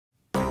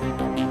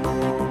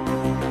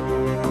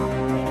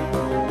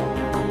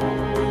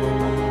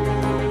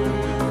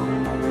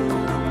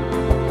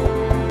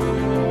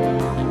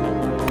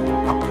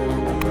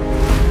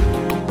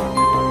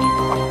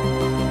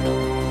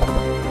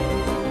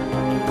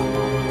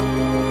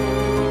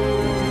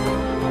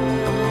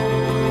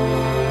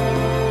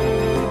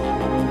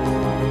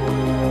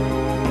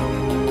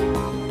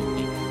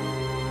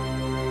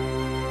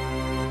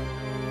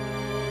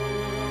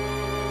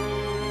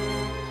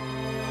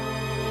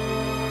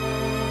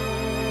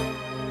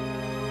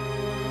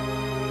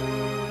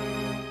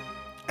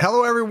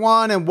Hello,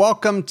 everyone, and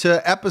welcome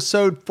to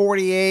episode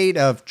 48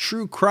 of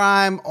True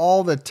Crime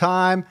All the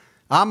Time.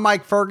 I'm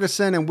Mike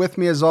Ferguson, and with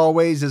me, as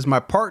always, is my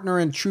partner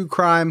in true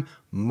crime,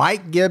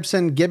 Mike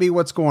Gibson. Gibby,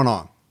 what's going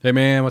on? Hey,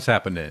 man, what's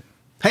happening?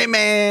 Hey,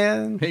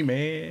 man. Hey,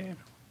 man,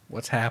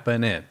 what's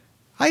happening?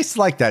 I used to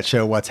like that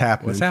show, What's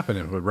Happening. What's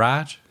happening with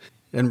Raj?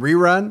 And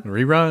Rerun?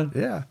 Rerun?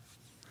 Yeah.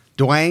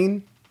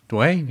 Dwayne?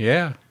 Dwayne,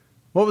 yeah.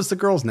 What was the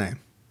girl's name?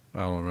 I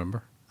don't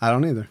remember. I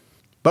don't either.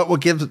 But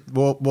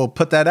we'll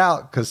put that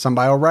out because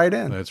somebody will write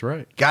in. That's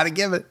right. Got to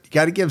give it.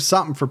 Got to give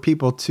something for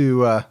people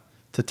to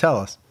tell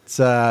us. It's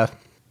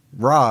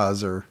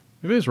Roz or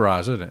It is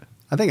Raj, isn't it?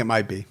 I think it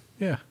might be.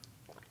 Yeah.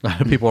 A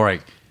lot of people are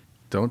like,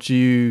 don't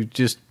you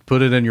just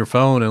put it in your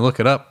phone and look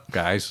it up,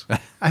 guys?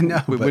 I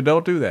know. we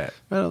don't do that.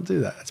 I don't do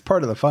that. It's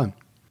part of the fun.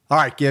 All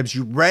right, Gibbs,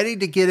 you ready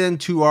to get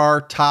into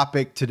our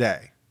topic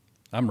today?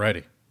 I'm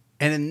ready.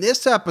 And in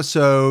this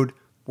episode,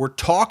 we're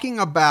talking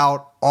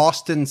about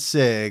Austin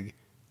Sigg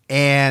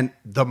and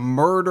the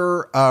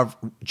murder of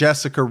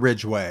Jessica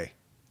Ridgeway.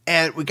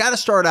 And we got to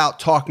start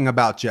out talking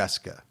about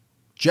Jessica.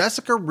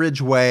 Jessica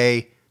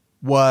Ridgeway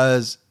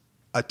was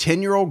a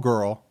 10-year-old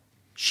girl.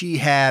 She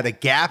had a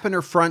gap in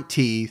her front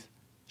teeth.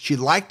 She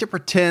liked to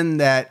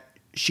pretend that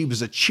she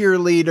was a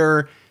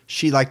cheerleader.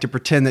 She liked to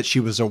pretend that she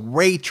was a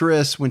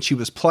waitress when she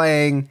was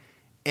playing.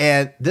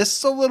 And this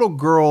is a little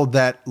girl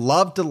that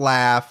loved to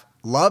laugh,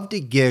 loved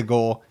to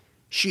giggle.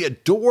 She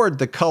adored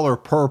the color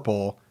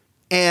purple.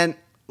 And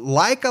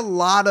like a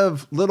lot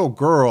of little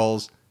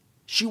girls,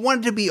 she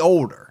wanted to be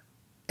older.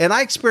 And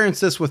I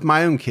experienced this with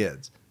my own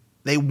kids.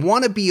 They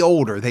want to be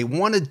older. They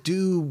want to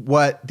do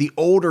what the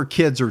older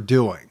kids are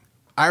doing.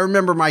 I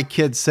remember my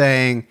kids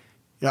saying,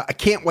 I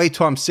can't wait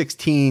till I'm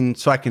 16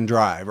 so I can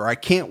drive, or I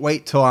can't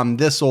wait till I'm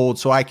this old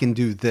so I can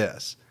do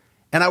this.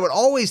 And I would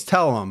always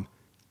tell them,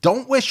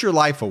 don't wish your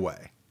life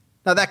away.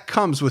 Now that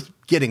comes with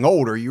getting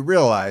older. You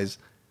realize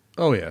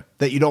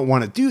that you don't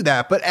want to do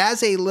that. But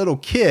as a little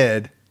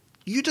kid,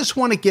 you just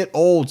want to get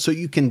old so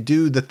you can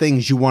do the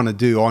things you want to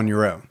do on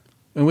your own.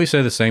 And we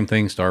say the same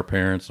things to our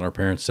parents, and our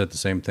parents said the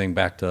same thing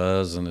back to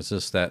us, and it's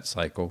just that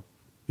cycle.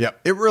 Yeah,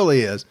 it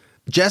really is.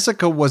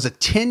 Jessica was a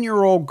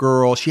 10-year-old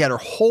girl. She had her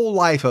whole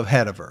life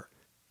ahead of her.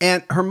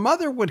 And her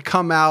mother would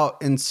come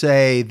out and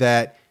say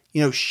that,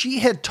 she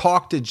had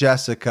talked to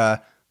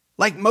Jessica,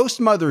 like most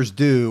mothers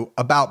do,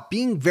 about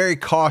being very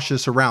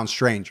cautious around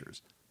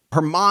strangers.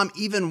 Her mom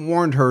even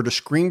warned her to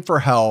scream for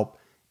help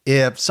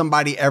if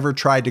somebody ever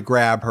tried to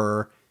grab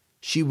her.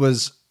 She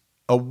was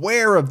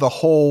aware of the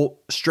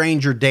whole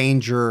stranger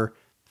danger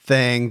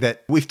thing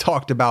that we've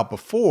talked about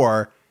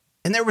before.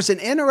 And there was an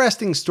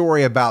interesting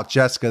story about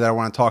Jessica that I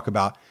want to talk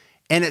about.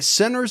 And it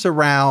centers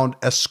around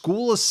a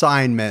school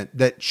assignment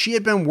that she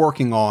had been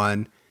working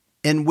on,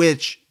 in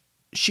which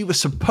she was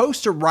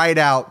supposed to write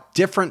out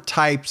different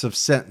types of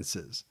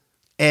sentences.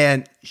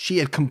 And she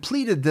had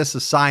completed this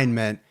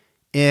assignment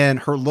in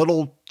her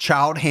little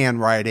child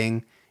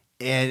handwriting.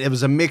 And it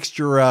was a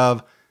mixture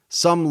of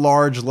some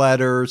large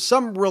letters,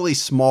 some really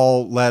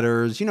small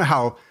letters. You know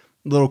how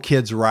little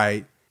kids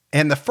write.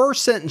 And the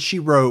first sentence she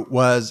wrote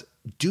was,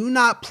 "Do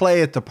not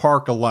play at the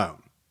park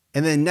alone."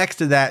 And then next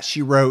to that,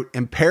 she wrote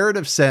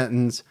imperative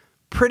sentence,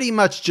 pretty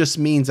much just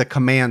means a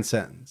command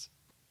sentence.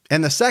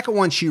 And the second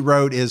one she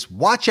wrote is,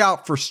 "Watch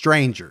out for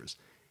strangers."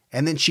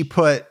 And then she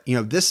put,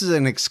 this is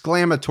an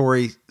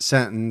exclamatory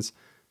sentence,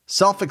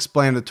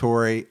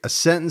 self-explanatory, a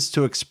sentence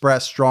to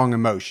express strong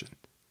emotion.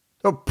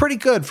 So pretty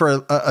good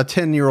for a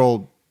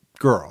 10-year-old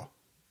girl.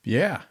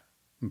 Yeah,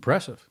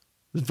 impressive.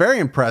 It's very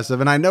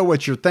impressive. And I know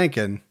what you're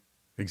thinking.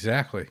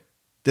 Exactly.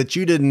 That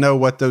you didn't know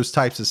what those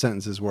types of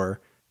sentences were.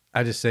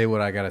 I just say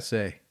what I got to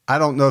say. I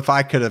don't know if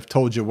I could have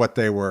told you what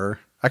they were.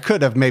 I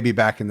could have maybe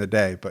back in the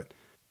day, but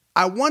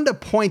I wanted to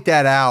point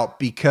that out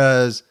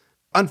because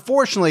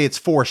unfortunately it's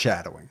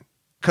foreshadowing.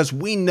 Because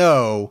we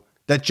know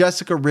that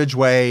Jessica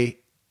Ridgeway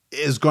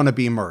is going to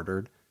be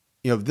murdered.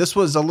 This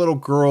was a little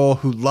girl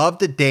who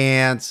loved to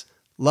dance,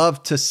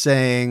 loved to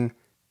sing.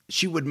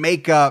 She would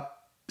make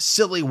up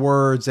silly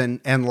words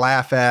and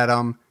laugh at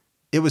them.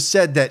 It was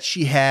said that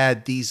she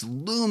had these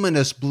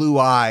luminous blue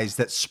eyes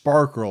that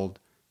sparkled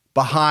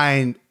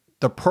behind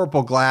the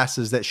purple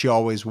glasses that she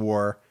always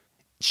wore.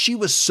 She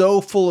was so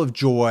full of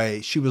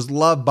joy. She was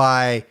loved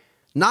by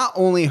not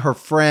only her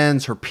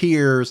friends, her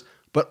peers,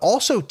 but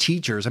also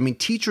teachers. I mean,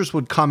 teachers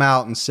would come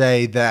out and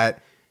say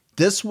that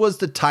this was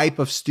the type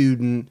of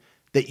student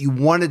that you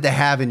wanted to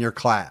have in your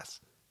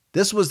class.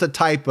 This was the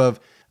type of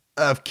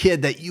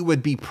kid that you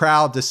would be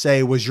proud to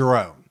say was your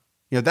own.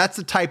 That's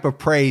the type of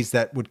praise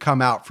that would come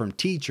out from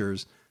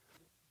teachers.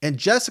 And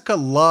Jessica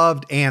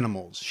loved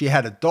animals. She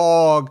had a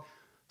dog,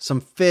 some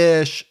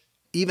fish,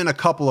 even a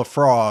couple of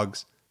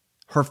frogs.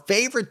 Her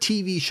favorite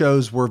TV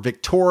shows were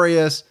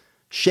Victorious,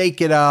 Shake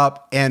It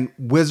Up, and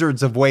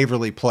Wizards of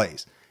Waverly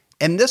Place.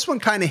 And this one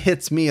kind of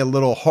hits me a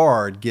little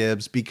hard,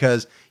 Gibbs,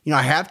 because,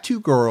 I have two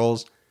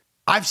girls.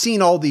 I've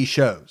seen all these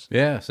shows.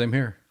 Yeah, same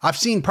here. I've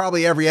seen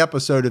probably every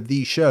episode of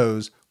these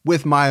shows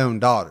with my own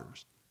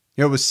daughters.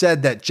 It was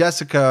said that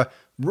Jessica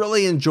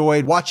really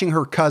enjoyed watching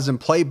her cousin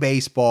play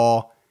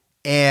baseball,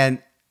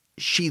 and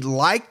she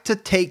liked to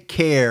take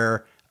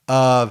care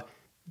of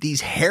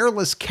these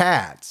hairless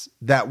cats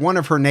that one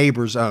of her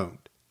neighbors owned.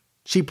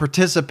 She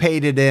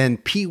participated in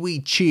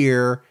Pee-wee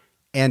cheer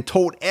and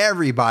told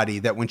everybody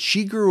that when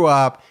she grew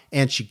up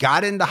and she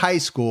got into high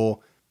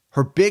school,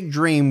 her big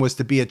dream was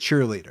to be a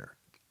cheerleader.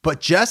 But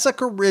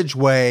Jessica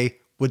Ridgeway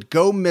would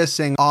go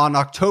missing on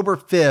October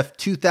 5th,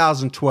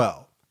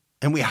 2012.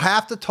 And we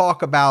have to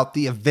talk about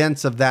the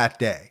events of that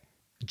day.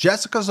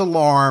 Jessica's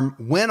alarm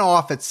went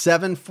off at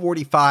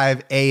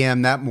 7:45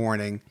 a.m. that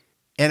morning,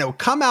 and it would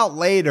come out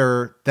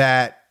later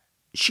that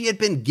she had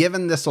been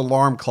given this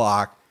alarm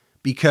clock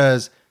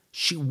because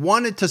she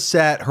wanted to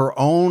set her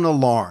own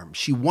alarm.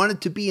 She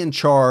wanted to be in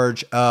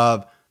charge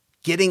of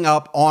getting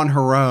up on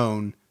her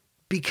own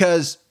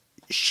because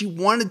she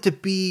wanted to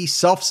be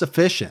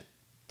self-sufficient.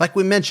 Like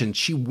we mentioned,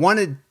 she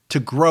wanted to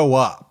grow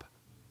up.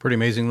 Pretty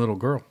amazing little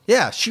girl.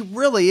 Yeah, she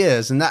really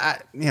is. And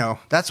that,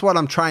 that's what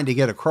I'm trying to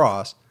get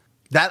across.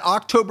 That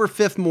October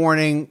 5th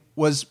morning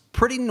was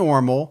pretty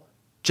normal.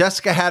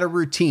 Jessica had a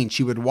routine.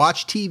 She would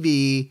watch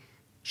TV,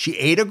 she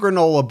ate a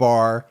granola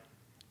bar,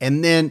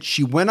 and then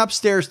she went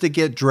upstairs to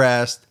get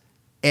dressed.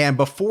 And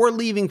before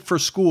leaving for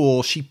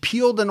school, she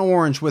peeled an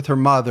orange with her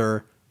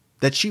mother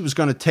that she was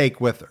going to take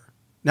with her.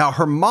 Now,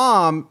 her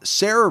mom,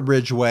 Sarah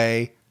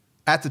Ridgeway,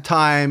 at the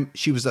time,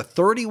 she was a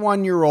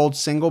 31-year-old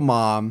single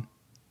mom,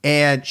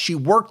 and she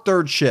worked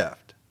third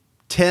shift,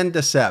 10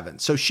 to 7.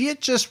 So she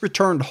had just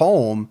returned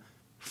home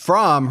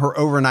from her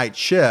overnight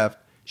shift.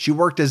 She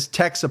worked as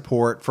tech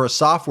support for a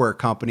software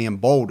company in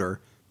Boulder,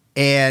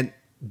 and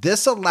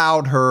this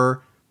allowed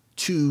her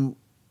to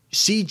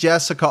see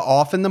Jessica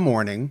off in the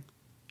morning,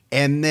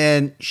 and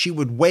then she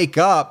would wake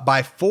up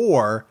by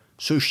 4,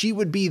 so she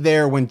would be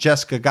there when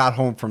Jessica got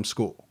home from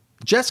school.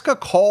 Jessica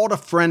called a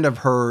friend of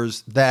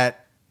hers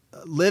that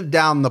lived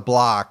down the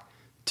block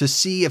to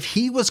see if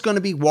he was going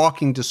to be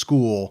walking to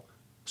school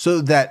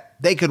so that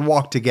they could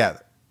walk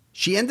together.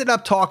 She ended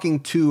up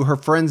talking to her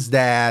friend's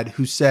dad,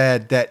 who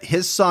said that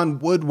his son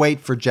would wait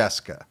for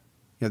Jessica.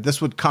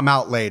 This would come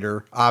out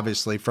later,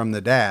 obviously, from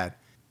the dad.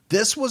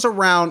 This was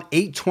around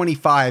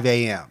 8:25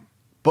 a.m.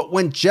 But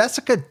when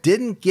Jessica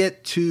didn't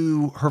get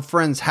to her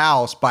friend's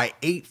house by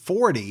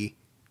 8:40,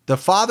 the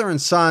father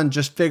and son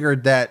just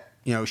figured that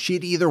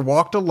she'd either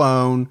walked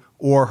alone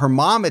or her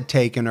mom had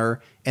taken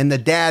her and the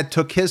dad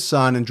took his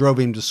son and drove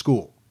him to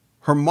school.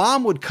 Her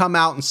mom would come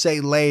out and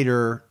say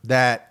later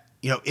that,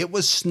 it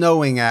was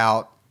snowing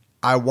out.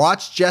 I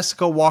watched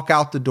Jessica walk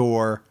out the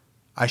door.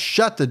 I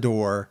shut the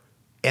door,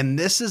 and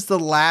this is the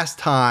last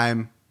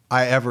time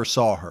I ever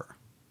saw her.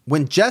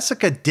 When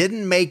Jessica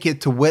didn't make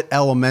it to Witt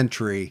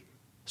Elementary,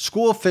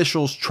 school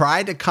officials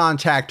tried to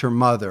contact her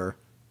mother.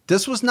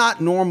 This was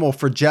not normal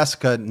for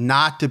Jessica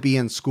not to be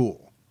in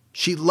school.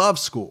 She loved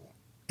school,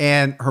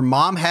 and her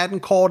mom hadn't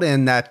called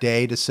in that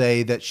day to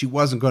say that she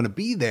wasn't going to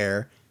be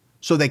there.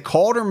 So they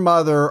called her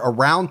mother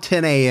around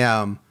 10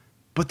 a.m.,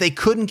 but they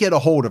couldn't get a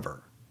hold of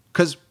her.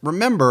 Because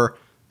remember,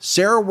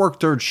 Sarah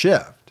worked third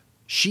shift.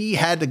 She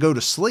had to go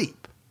to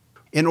sleep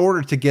in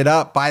order to get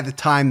up by the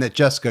time that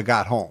Jessica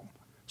got home.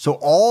 So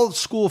all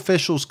school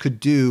officials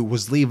could do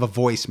was leave a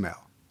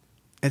voicemail.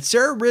 And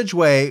Sarah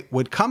Ridgeway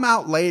would come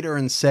out later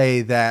and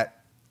say that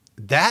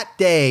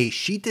day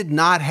she did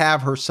not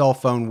have her cell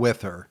phone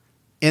with her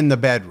in the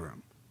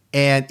bedroom.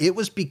 And it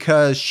was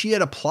because she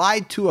had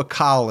applied to a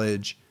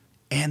college,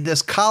 and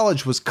this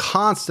college was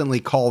constantly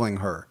calling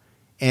her.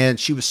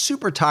 And she was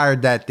super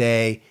tired that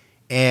day,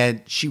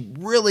 and she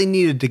really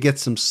needed to get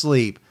some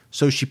sleep.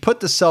 So she put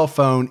the cell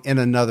phone in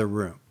another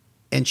room.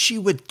 And she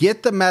would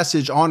get the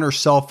message on her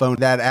cell phone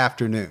that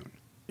afternoon.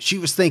 She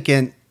was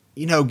thinking,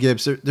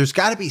 Gibbs, there's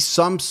got to be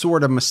some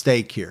sort of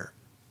mistake here.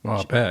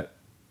 Well, I bet.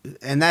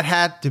 And that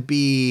had to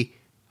be,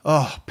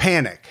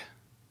 panic,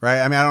 right?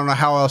 I mean, I don't know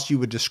how else you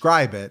would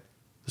describe it.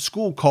 The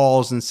school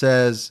calls and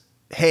says,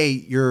 hey,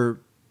 your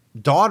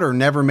daughter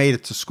never made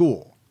it to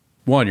school.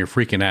 One, you're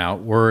freaking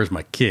out. Where is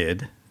my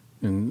kid?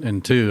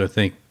 And two, I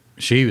think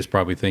she was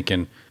probably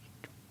thinking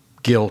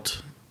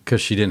guilt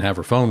because she didn't have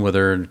her phone with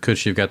her, and could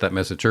she have got that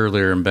message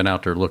earlier and been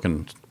out there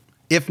looking?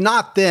 If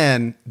not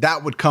then,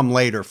 that would come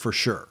later for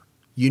sure.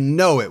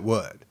 It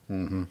would.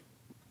 Mm-hmm.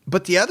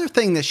 But the other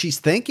thing that she's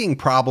thinking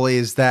probably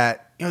is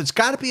that, it's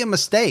got to be a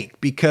mistake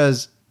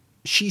because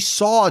she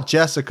saw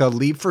Jessica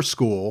leave for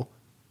school.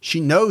 She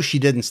knows she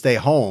didn't stay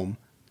home.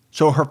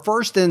 So her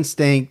first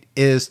instinct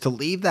is to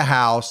leave the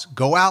house,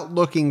 go out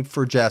looking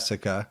for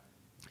Jessica.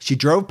 She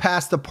drove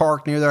past the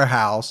park near their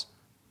house.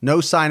 No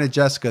sign of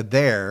Jessica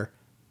there.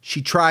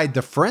 She tried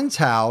the friend's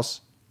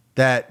house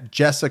that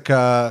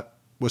Jessica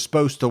was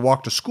supposed to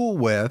walk to school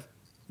with.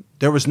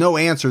 There was no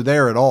answer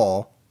there at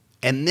all.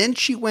 And then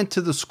she went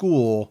to the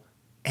school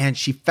and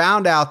she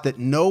found out that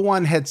no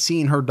one had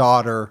seen her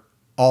daughter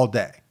all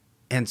day.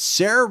 And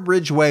Sarah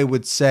Ridgeway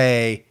would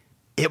say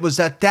it was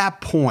at that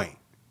point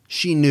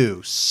she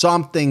knew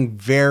something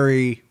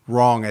very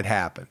wrong had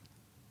happened.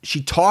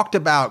 She talked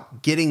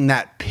about getting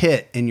that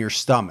pit in your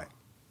stomach.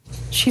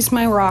 She's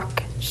my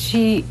rock.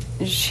 She's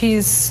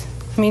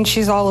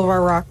all of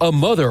our rock. A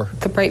mother.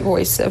 The bright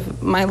voice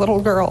of my little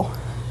girl.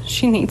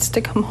 She needs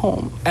to come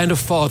home. And a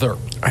father.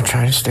 I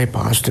try to stay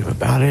positive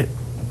about it,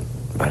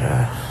 but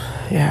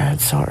yeah,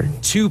 it's hard.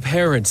 Two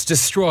parents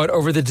distraught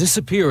over the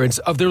disappearance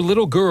of their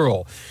little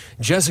girl.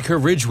 Jessica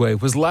Ridgeway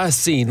was last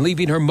seen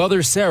leaving her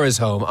mother Sarah's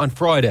home on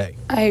Friday.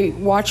 I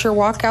watch her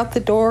walk out the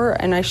door,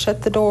 and I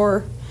shut the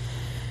door.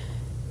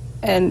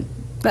 And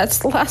that's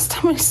the last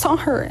time I saw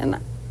her, and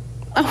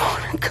I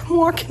want to come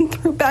walking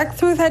back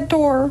through that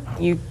door.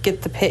 You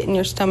get the pit in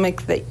your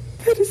stomach that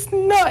is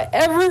not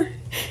ever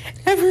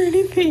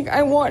anything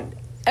I want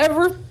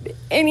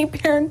any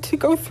parent to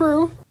go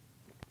through.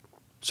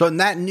 So in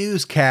that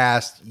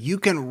newscast, you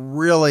can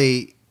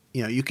really,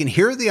 you can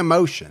hear the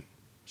emotion.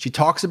 She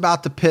talks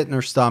about the pit in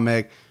her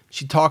stomach.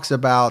 She talks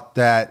about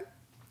that,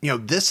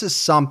 this is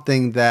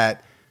something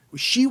that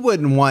she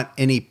wouldn't want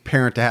any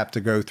parent to have to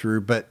go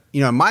through. But,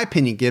 in my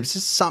opinion, Gibbs,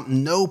 this is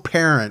something no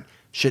parent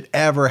should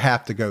ever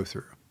have to go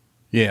through.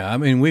 Yeah, I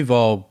mean, we've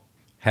all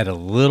had a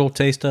little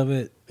taste of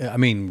it. I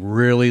mean,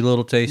 really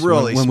little taste.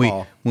 Really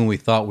small. When we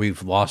thought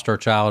we've lost our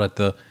child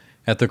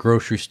at the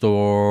grocery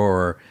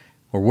store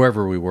or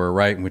wherever we were,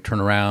 right? And we turn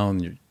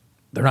around, and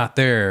they're not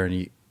there,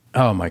 and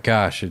oh my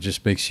gosh, it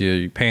just makes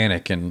you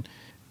panic. And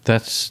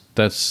that's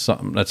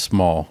something that's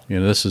small.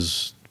 This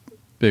is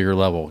bigger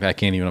level. I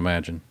can't even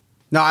imagine.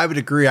 No, I would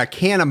agree. I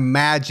can't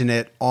imagine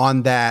it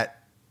on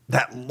that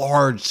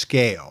large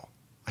scale.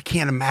 I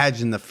can't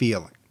imagine the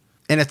feeling.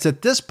 And it's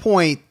at this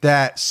point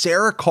that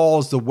Sarah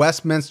calls the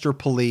Westminster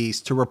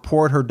police to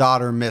report her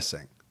daughter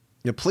missing.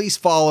 The police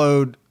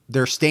followed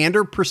their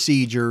standard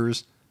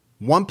procedures.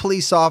 One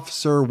police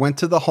officer went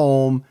to the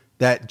home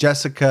that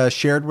Jessica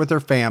shared with her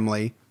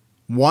family.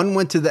 One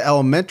went to the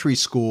elementary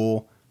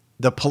school.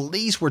 The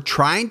police were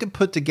trying to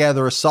put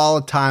together a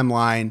solid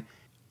timeline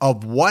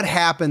of what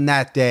happened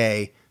that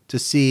day to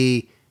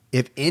see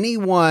if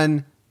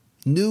anyone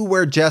knew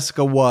where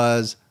Jessica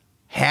was,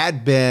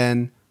 had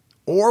been,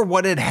 or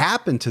what had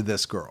happened to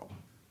this girl.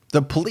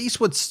 The police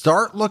would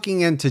start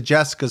looking into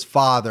Jessica's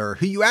father,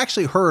 who you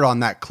actually heard on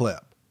that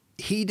clip.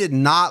 He did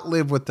not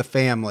live with the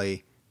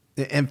family.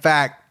 In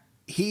fact,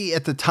 he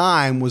at the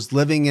time was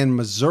living in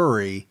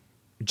Missouri.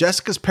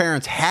 Jessica's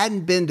parents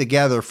hadn't been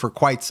together for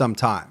quite some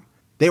time.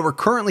 They were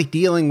currently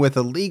dealing with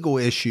a legal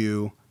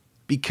issue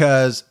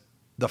because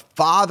the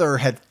father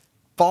had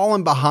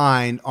fallen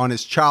behind on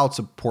his child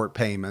support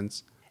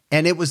payments.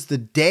 And it was the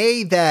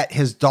day that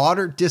his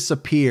daughter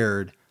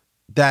disappeared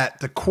that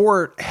the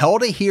court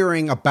held a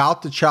hearing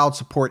about the child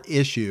support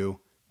issue.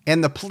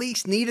 And the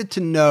police needed to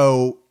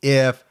know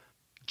if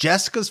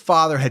Jessica's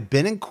father had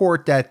been in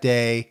court that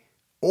day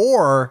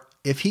or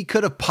if he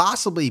could have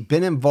possibly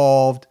been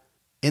involved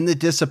in the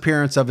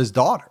disappearance of his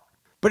daughter.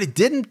 But it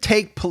didn't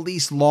take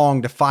police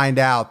long to find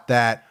out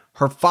that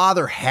her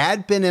father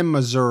had been in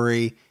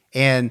Missouri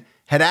and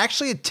had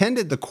actually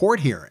attended the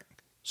court hearing.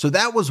 So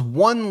that was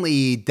one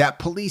lead that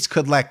police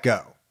could let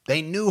go.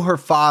 They knew her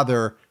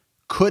father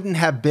couldn't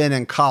have been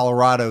in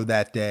Colorado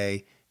that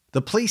day.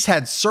 The police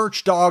had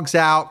search dogs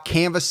out,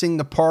 canvassing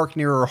the park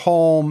near her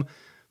home,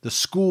 the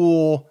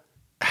school,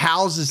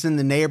 houses in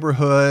the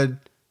neighborhood.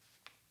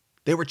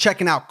 They were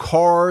checking out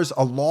cars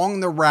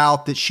along the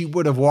route that she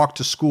would have walked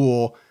to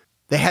school.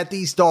 They had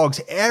these dogs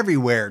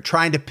everywhere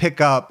trying to pick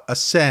up a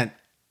scent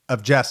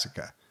of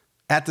Jessica.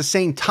 At the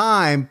same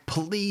time,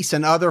 police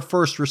and other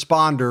first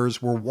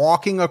responders were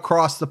walking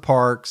across the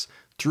parks,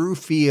 through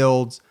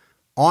fields,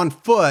 on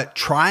foot,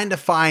 trying to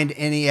find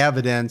any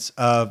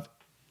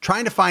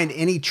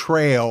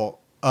trail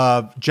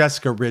of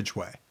Jessica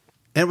Ridgeway.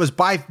 And it was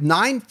by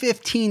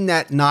 9:15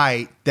 that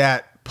night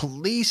that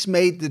police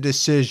made the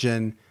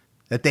decision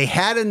that they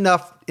had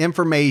enough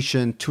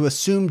information to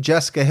assume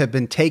Jessica had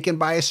been taken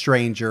by a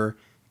stranger,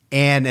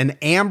 and an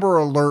Amber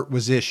Alert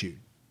was issued.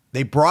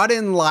 They brought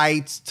in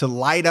lights to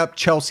light up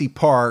Chelsea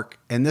Park,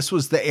 and this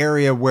was the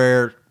area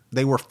where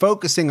they were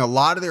focusing a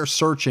lot of their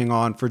searching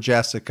on for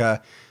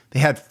Jessica. They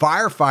had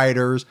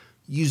firefighters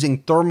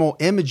using thermal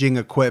imaging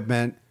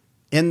equipment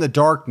in the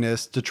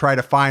darkness to try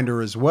to find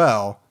her as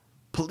well.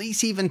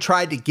 Police even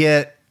tried to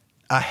get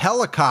a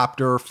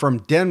helicopter from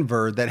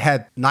Denver that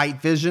had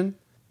night vision,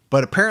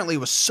 but apparently it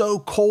was so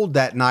cold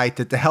that night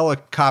that the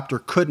helicopter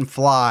couldn't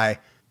fly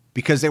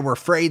because they were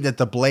afraid that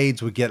the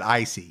blades would get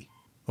icy.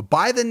 But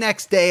by the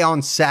next day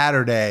on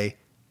Saturday,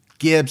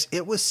 Gibbs,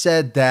 it was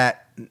said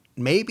that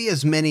maybe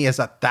as many as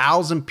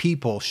 1,000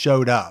 people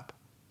showed up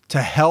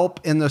to help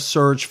in the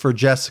search for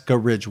Jessica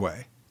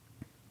Ridgeway.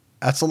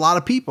 That's a lot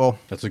of people.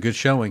 That's a good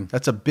showing.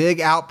 That's a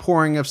big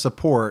outpouring of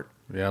support.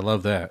 Yeah, I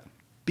love that.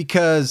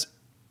 Because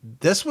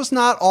this was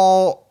not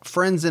all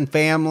friends and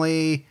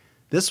family.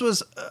 This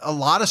was a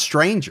lot of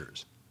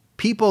strangers.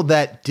 People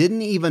that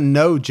didn't even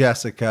know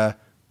Jessica,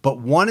 but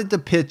wanted to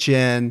pitch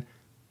in.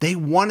 They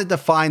wanted to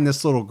find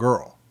this little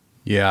girl.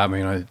 Yeah, I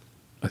mean,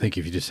 I think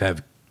if you just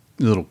have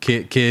little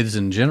kids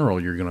in general,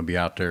 you're going to be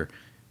out there.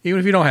 Even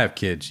if you don't have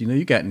kids,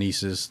 you got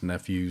nieces,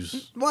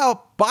 nephews.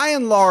 Well, by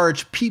and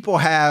large, people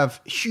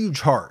have huge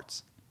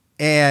hearts.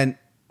 And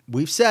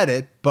we've said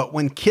it, but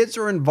when kids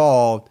are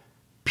involved,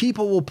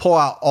 people will pull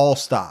out all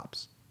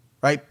stops,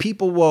 right?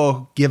 People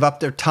will give up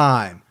their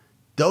time.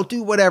 they'll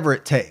do whatever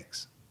it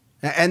takes.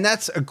 And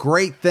that's a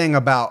great thing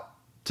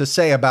to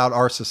say about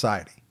our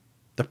society.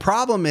 The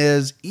problem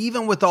is,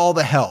 even with all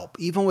the help,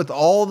 even with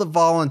all the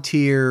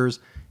volunteers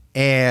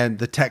and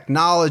the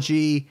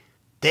technology,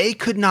 they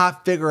could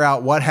not figure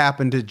out what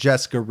happened to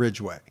Jessica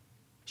Ridgeway.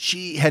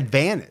 She had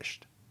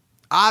vanished.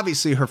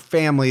 Obviously, her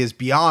family is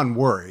beyond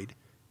worried.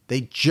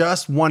 They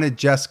just wanted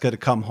Jessica to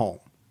come home.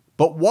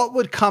 But what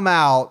would come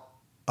out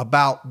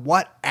about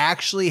what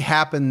actually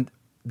happened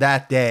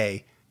that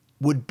day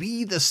would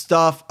be the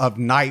stuff of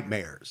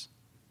nightmares.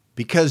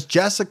 Because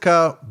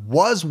Jessica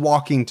was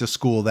walking to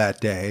school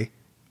that day.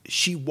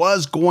 She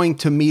was going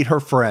to meet her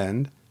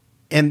friend.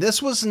 And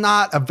this was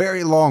not a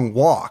very long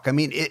walk. I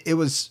mean, it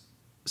was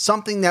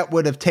something that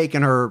would have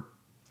taken her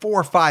 4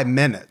 or 5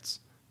 minutes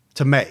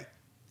to make.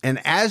 And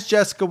as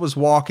Jessica was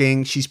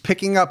walking, she's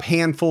picking up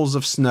handfuls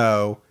of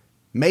snow,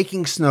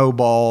 making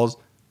snowballs.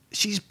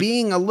 She's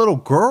being a little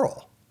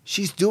girl.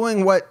 She's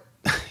doing what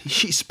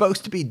she's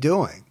supposed to be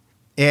doing.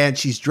 And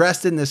she's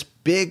dressed in this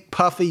big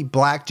puffy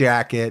black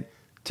jacket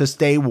to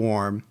stay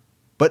warm.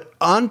 But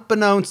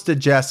unbeknownst to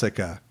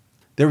Jessica,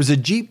 there was a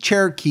Jeep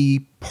Cherokee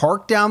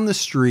parked down the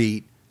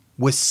street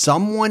with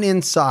someone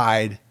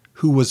inside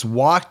who was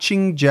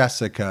watching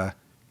Jessica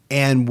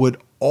and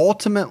would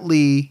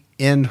ultimately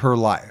end her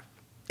life.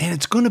 And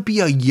it's going to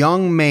be a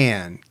young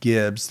man,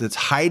 Gibbs, that's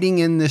hiding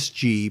in this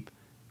Jeep,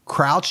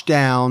 crouched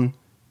down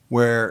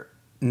where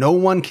no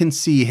one can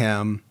see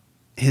him.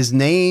 His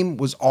name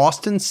was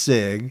Austin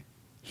Sigg.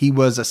 He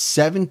was a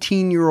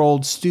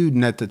 17-year-old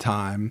student at the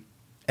time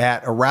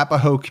at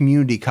Arapahoe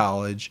Community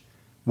College,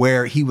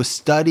 where he was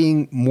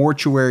studying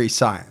mortuary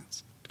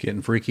science.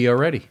 Getting freaky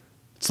already.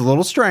 It's a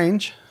little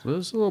strange.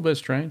 It's a little bit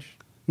strange.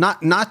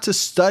 Not to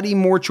study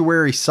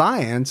mortuary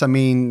science. I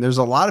mean, there's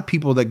a lot of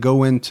people that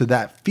go into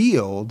that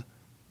field.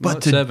 But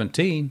at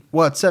 17.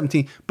 Well, at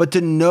 17. But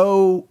to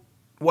know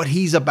what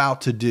he's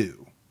about to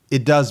do,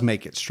 it does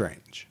make it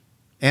strange.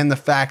 And the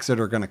facts that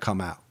are going to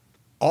come out.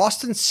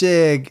 Austin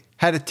Sigg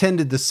had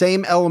attended the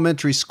same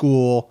elementary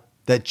school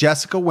that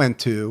Jessica went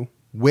to,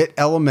 Witt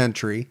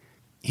Elementary.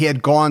 He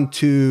had gone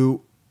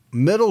to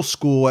middle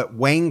school at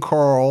Wayne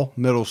Carl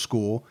Middle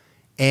School,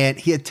 and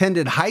he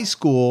attended high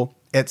school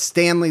at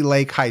Stanley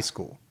Lake High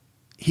School.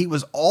 He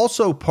was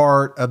also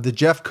part of the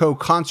Jeffco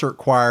concert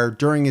choir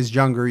during his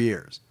younger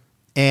years.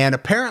 And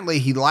apparently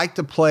he liked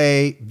to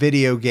play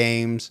video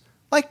games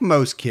like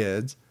most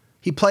kids.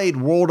 He played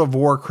World of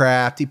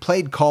Warcraft. He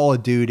played Call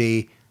of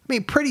Duty. I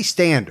mean, pretty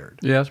standard.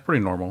 Yeah, it's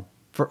pretty normal.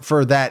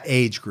 For that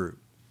age group.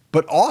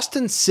 But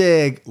Austin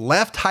Sigg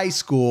left high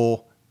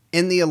school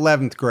in the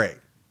 11th grade.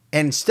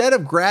 And instead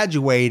of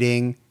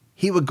graduating,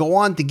 he would go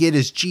on to get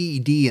his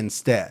GED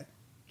instead.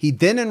 He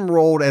then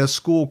enrolled at a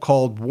school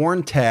called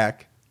Warren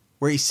Tech,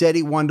 where he said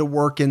he wanted to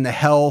work in the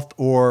health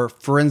or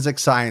forensic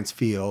science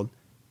field.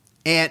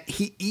 And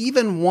he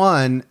even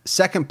won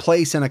second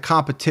place in a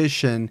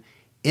competition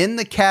in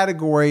the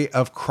category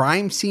of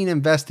crime scene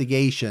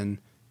investigation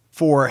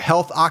for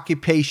Health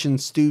Occupation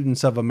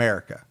Students of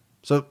America.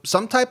 So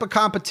some type of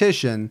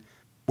competition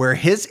where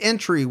his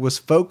entry was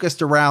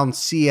focused around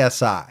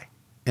CSI.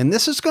 And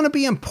this is going to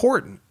be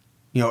important.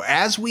 You know,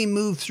 as we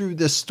move through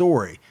this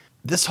story,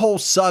 this whole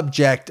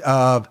subject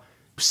of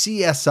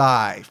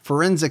CSI,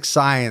 forensic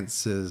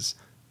sciences,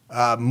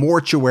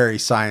 mortuary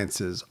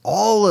sciences,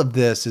 all of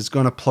this is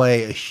going to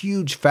play a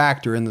huge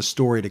factor in the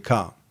story to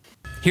come.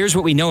 Here's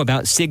what we know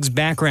about Sigg's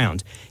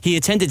background. He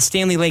attended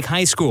Stanley Lake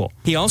High School.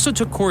 He also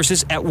took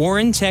courses at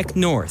Warren Tech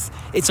North.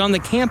 It's on the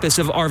campus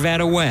of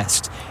Arvada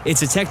West.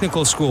 It's a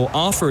technical school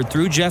offered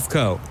through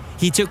Jeffco.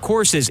 He took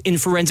courses in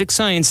forensic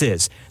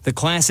sciences. The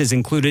classes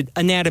included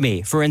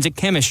anatomy, forensic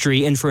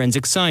chemistry, and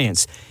forensic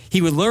science. He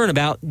would learn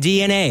about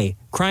DNA,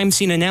 crime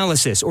scene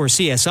analysis, or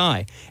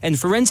CSI, and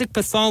forensic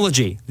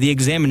pathology, the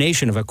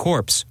examination of a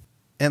corpse.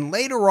 And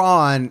later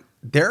on,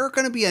 there are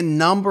going to be a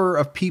number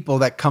of people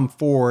that come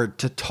forward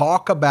to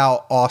talk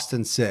about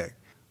Austin Sigg.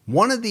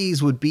 One of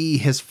these would be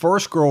his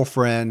first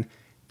girlfriend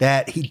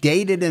that he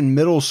dated in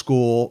middle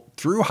school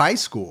through high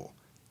school.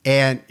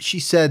 And she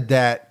said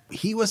that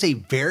he was a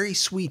very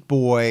sweet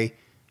boy.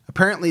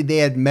 Apparently they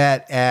had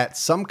met at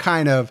some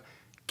kind of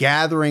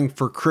gathering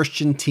for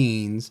Christian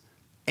teens.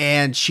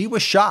 And she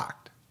was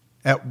shocked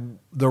at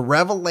the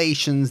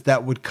revelations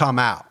that would come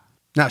out.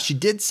 Now, she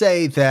did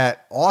say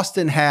that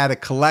Austin had a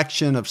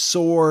collection of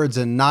swords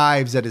and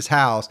knives at his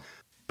house,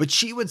 but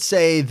she would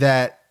say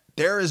that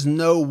there is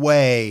no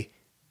way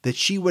that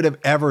she would have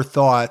ever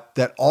thought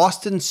that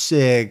Austin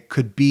Sigg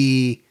could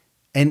be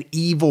an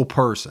evil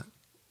person.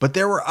 But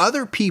there were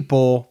other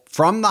people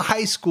from the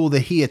high school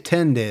that he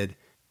attended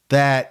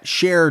that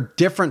shared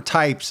different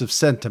types of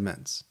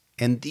sentiments.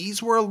 And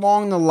these were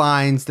along the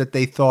lines that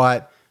they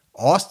thought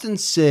Austin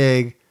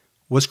Sigg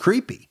was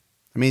creepy.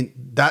 I mean,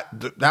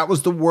 that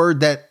was the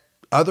word that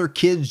other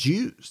kids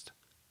used.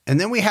 And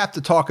then we have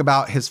to talk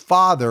about his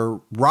father,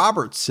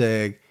 Robert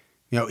Sigg.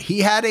 You know, he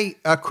had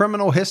a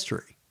criminal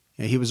history.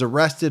 You know, he was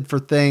arrested for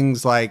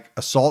things like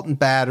assault and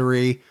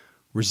battery,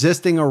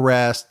 resisting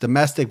arrest,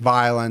 domestic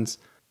violence.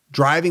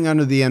 driving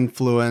under the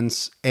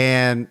influence,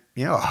 and,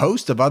 a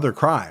host of other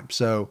crimes.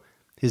 So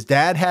his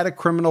dad had a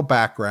criminal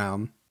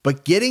background.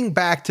 But getting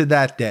back to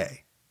that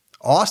day,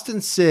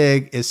 Austin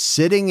Sigg is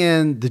sitting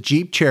in the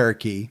Jeep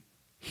Cherokee.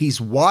 He's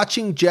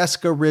watching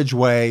Jessica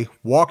Ridgeway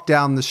walk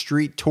down the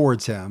street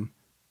towards him.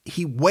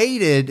 He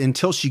waited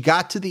until she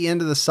got to the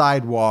end of the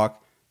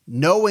sidewalk,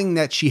 knowing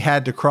that she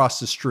had to cross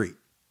the street.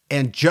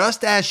 And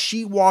just as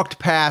she walked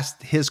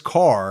past his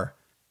car,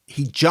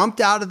 he jumped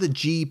out of the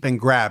Jeep and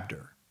grabbed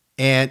her.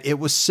 And it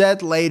was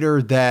said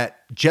later that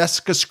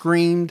Jessica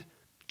screamed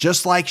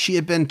just like she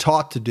had been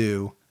taught to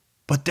do,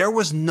 but there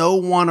was no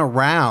one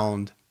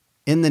around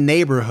in the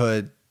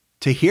neighborhood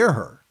to hear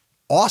her.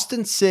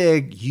 Austin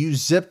Sigg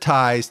used zip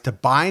ties to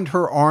bind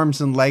her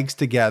arms and legs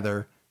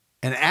together.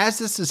 And as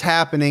this is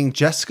happening,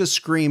 Jessica's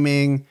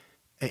screaming,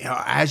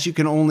 as you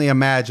can only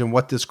imagine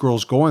what this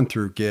girl's going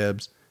through,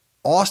 Gibbs.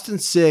 Austin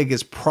Sigg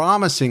is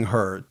promising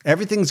her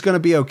everything's going to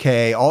be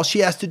okay. All she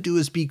has to do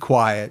is be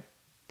quiet.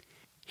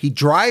 He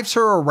drives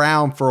her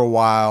around for a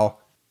while,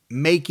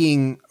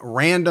 making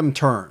random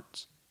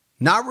turns,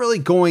 not really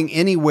going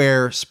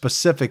anywhere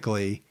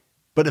specifically,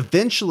 but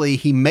eventually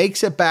he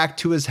makes it back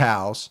to his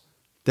house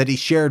that he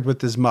shared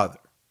with his mother.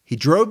 He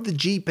drove the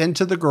Jeep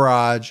into the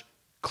garage,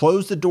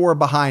 closed the door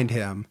behind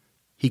him.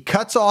 He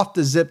cuts off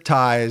the zip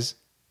ties,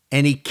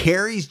 and he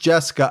carries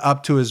Jessica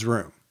up to his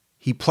room.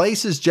 He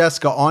places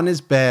Jessica on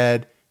his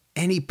bed,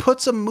 and he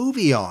puts a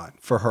movie on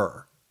for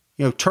her.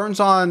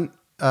 Turns on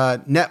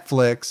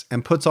Netflix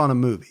and puts on a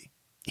movie.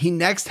 He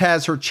next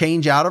has her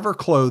change out of her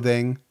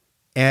clothing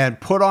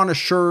and put on a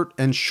shirt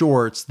and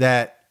shorts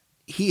that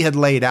he had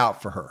laid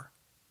out for her.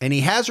 And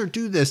he has her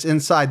do this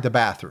inside the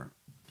bathroom.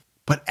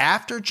 But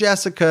after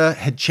Jessica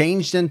had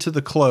changed into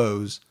the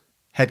clothes,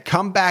 had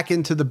come back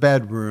into the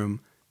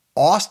bedroom,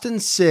 Austin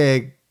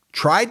Sigg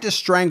tried to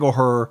strangle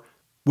her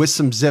with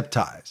some zip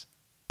ties.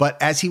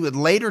 But as he would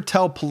later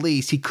tell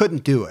police, he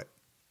couldn't do it.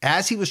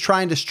 As he was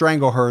trying to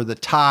strangle her, the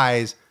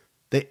ties,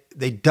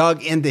 they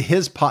dug into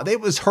his pot.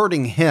 It was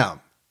hurting him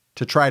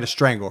to try to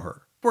strangle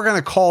her. We're going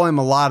to call him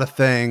a lot of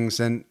things,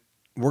 and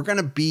we're going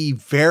to be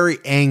very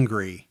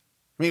angry.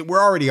 I mean, we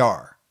already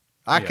are.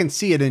 I can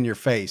see it in your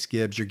face,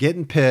 Gibbs. You're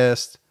getting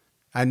pissed.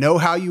 I know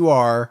how you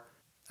are.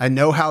 I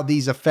know how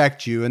these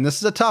affect you, and this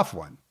is a tough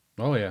one.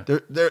 Oh, yeah.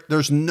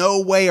 There's no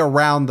way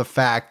around the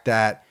fact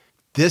that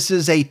this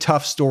is a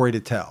tough story to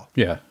tell.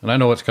 Yeah, and I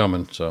know what's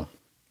coming, so.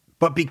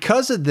 But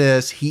because of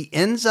this, he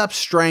ends up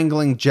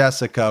strangling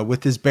Jessica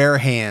with his bare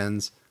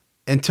hands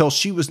until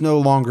she was no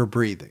longer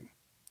breathing.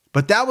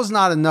 But that was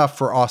not enough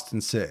for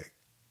Austin Sigg,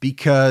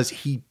 because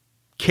he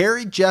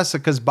carried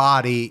Jessica's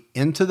body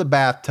into the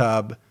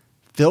bathtub,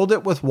 filled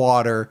it with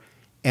water,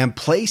 and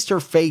placed her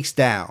face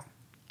down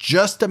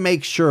just to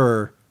make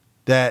sure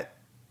that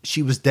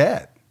she was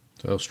dead.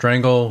 So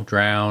strangle,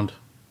 drowned.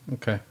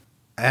 Okay.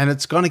 And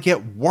it's going to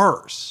get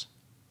worse,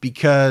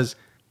 because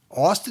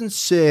Austin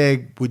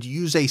Sigg would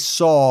use a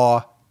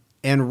saw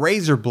and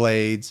razor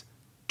blades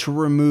to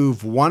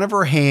remove one of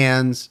her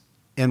hands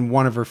and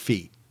one of her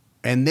feet.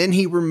 And then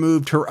he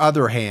removed her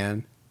other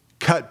hand,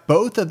 cut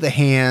both of the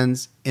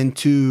hands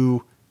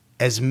into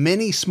as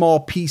many small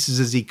pieces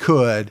as he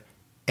could,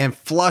 and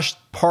flushed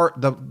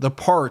the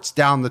parts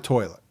down the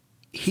toilet.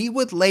 He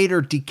would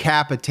later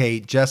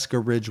decapitate Jessica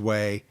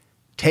Ridgeway,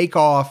 take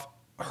off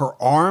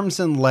her arms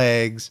and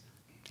legs.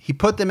 He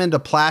put them into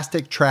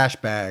plastic trash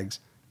bags,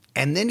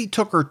 and then he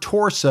took her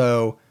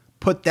torso,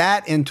 put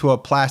that into a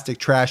plastic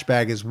trash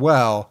bag as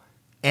well,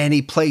 and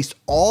he placed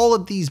all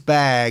of these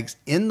bags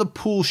in the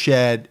pool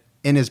shed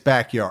in his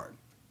backyard.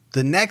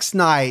 The next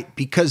night,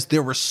 because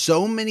there were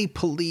so many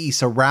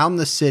police around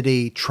the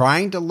city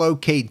trying to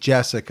locate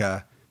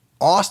Jessica,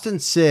 Austin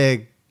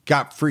Sigg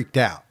got freaked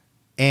out,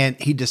 and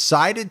he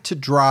decided to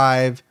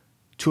drive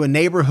to a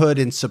neighborhood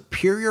in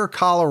Superior,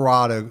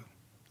 Colorado,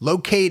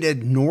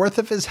 located north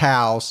of his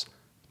house,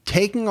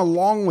 taking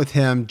along with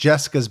him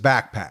Jessica's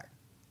backpack.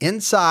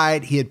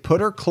 Inside, he had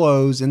put her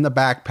clothes in the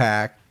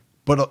backpack,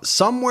 but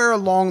somewhere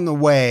along the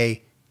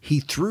way, he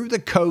threw the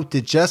coat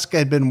that Jessica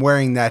had been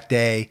wearing that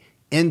day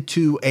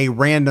into a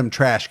random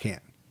trash can.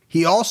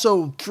 He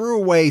also threw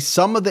away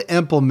some of the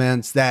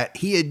implements that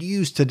he had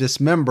used to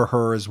dismember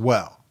her as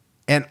well.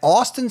 And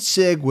Austin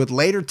Sigg would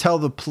later tell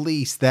the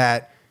police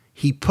that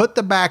he put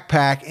the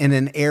backpack in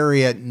an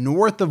area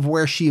north of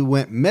where she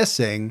went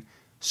missing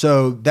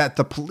so that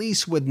the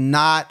police would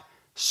not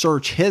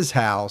search his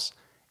house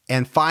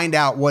and find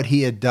out what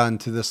he had done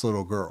to this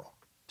little girl.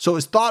 So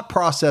his thought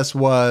process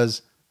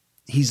was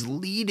he's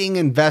leading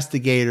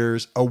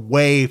investigators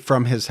away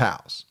from his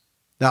house.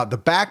 Now, the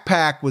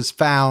backpack was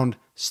found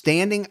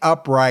standing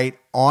upright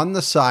on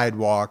the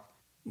sidewalk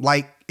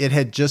like it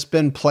had just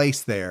been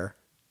placed there.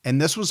 And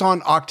this was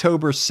on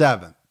October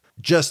 7th,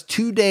 just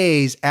 2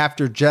 days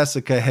after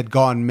Jessica had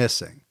gone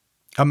missing.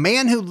 A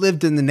man who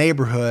lived in the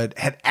neighborhood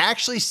had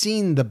actually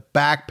seen the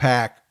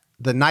backpack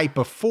the night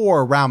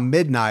before around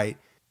midnight,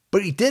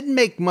 but he didn't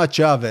make much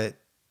of it.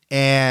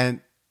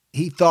 And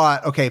he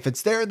thought, okay, if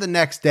it's there the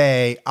next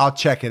day, I'll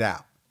check it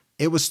out.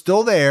 It was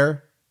still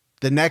there.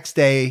 The next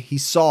day he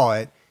saw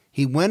it.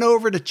 He went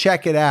over to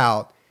check it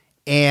out,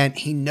 and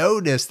he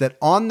noticed that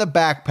on the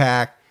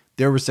backpack,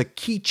 there was a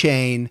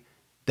keychain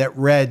that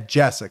read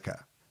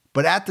Jessica.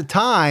 But at the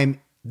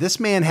time, this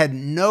man had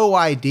no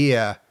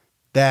idea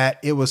that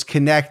it was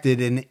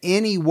connected in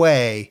any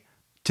way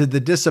to the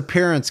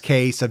disappearance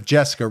case of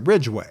Jessica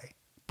Ridgeway.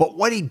 But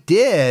what he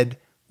did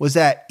was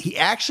that he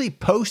actually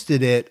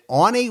posted it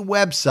on a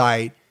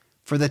website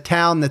for the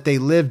town that they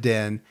lived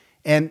in.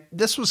 And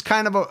this was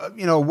kind of a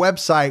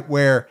website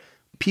where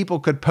people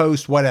could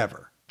post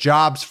whatever,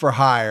 jobs for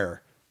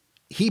hire.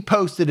 He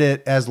posted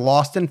it as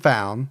lost and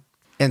found.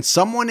 And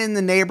someone in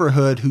the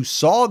neighborhood who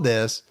saw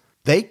this,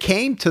 they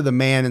came to the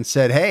man and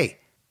said, hey,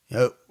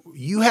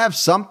 you have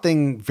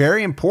something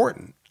very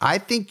important. I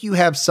think you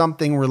have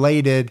something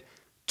related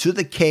to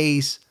the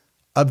case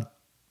of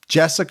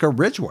Jessica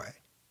Ridgeway.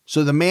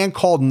 So the man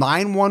called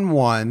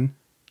 911.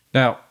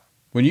 Now,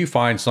 when you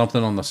find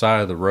something on the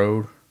side of the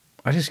road,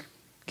 I just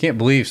can't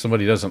believe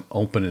somebody doesn't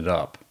open it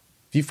up.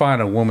 If you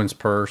find a woman's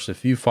purse,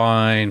 if you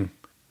find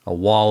a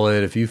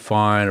wallet, if you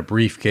find a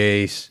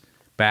briefcase,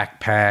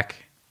 backpack,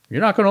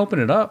 you're not going to open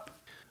it up.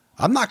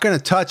 I'm not going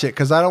to touch it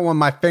because I don't want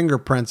my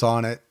fingerprints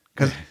on it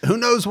because who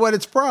knows what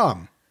it's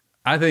from.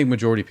 I think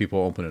majority of people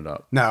open it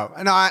up. No,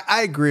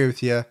 I agree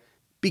with you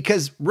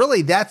because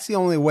really that's the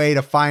only way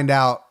to find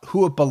out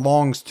who it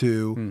belongs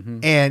to. Mm-hmm.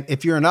 And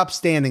if you're an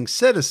upstanding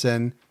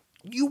citizen,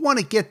 you want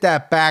to get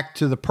that back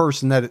to the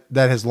person that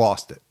has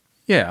lost it.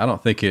 Yeah, I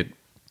don't think it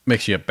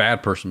makes you a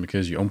bad person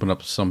because you open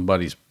up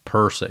somebody's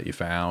purse that you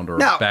found or a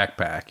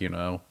backpack,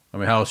 I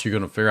mean, how else are you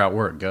going to figure out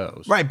where it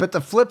goes? Right, but the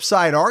flip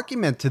side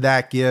argument to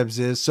that, Gibbs,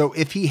 is so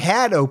if he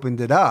had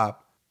opened it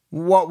up,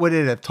 what would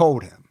it have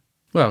told him?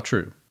 Well,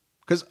 true.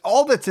 Because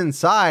all that's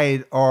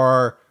inside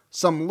are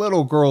some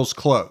little girl's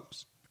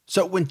clothes.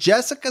 So when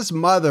Jessica's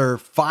mother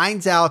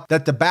finds out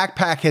that the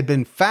backpack had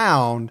been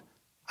found,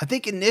 I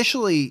think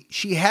initially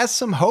she has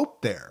some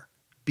hope there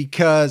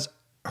because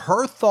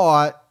her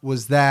thought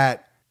was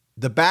that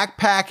the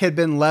backpack had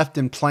been left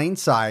in plain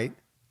sight,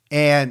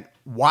 and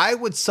why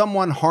would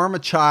someone harm a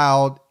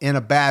child in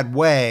a bad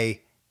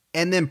way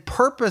and then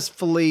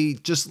purposefully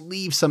just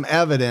leave some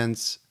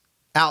evidence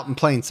out in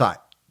plain sight?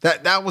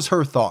 That was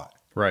her thought.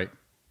 Right.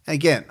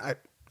 Again,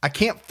 I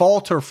can't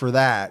fault her for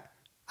that.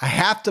 I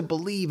have to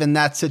believe in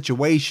that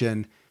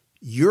situation,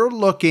 you're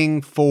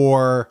looking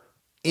for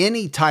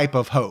any type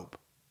of hope.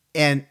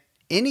 And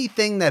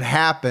anything that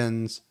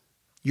happens,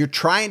 you're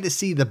trying to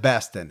see the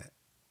best in it.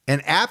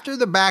 And after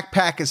the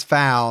backpack is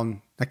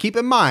found, now keep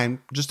in mind,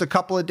 just a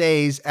couple of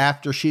days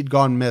after she'd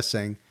gone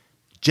missing,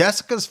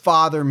 Jessica's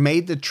father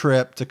made the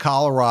trip to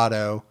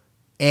Colorado.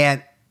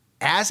 And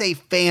as a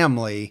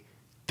family,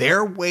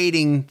 they're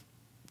waiting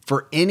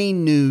for any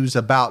news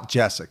about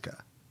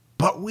Jessica.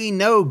 But we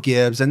know,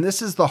 Gibbs, and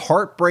this is the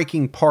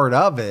heartbreaking part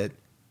of it,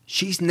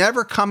 she's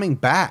never coming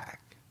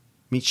back. I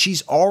mean,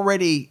 she's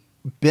already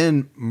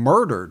been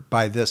murdered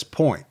by this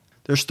point.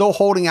 They're still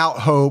holding out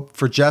hope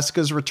for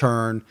Jessica's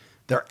return.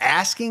 They're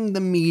asking the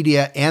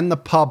media and the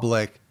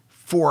public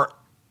for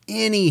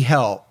any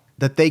help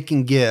that they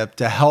can give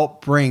to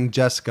help bring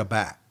Jessica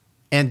back.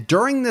 And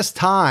during this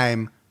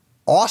time,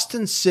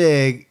 Austin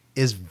Sigg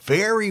is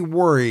very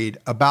worried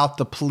about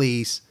the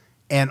police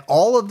and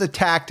all of the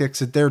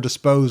tactics at their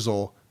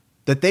disposal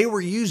that they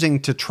were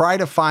using to try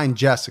to find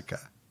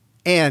Jessica.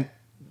 And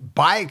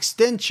by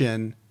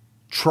extension,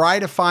 try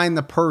to find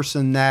the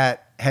person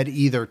that had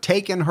either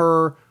taken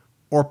her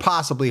or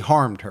possibly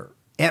harmed her.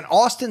 And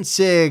Austin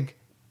Sigg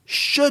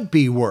should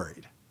be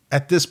worried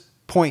at this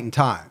point in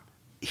time.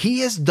 He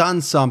has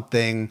done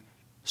something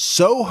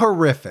so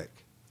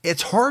horrific,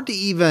 it's hard to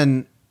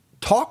even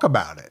talk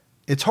about it.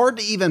 It's hard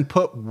to even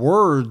put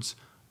words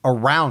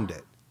around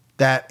it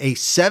that a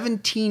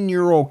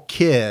 17-year-old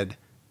kid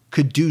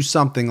could do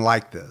something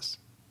like this.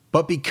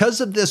 But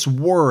because of this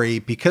worry,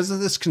 because of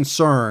this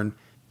concern,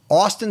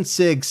 Austin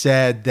Sigg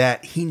said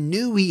that he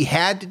knew he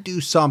had to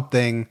do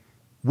something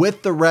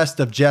with the rest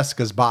of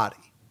Jessica's body.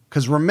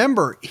 Because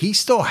remember, he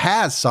still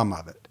has some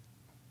of it.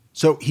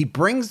 So he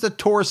brings the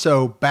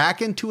torso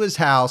back into his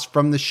house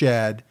from the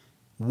shed,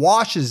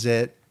 washes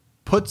it,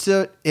 puts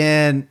it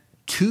in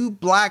 2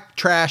 black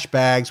trash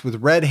bags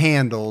with red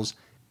handles,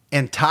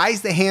 and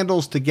ties the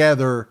handles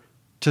together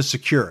to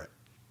secure it.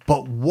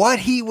 But what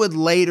he would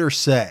later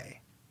say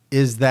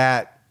is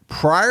that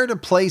prior to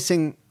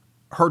placing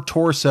her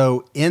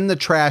torso in the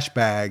trash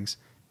bags,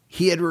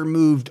 he had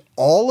removed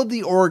all of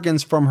the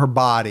organs from her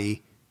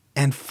body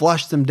and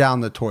flushed them down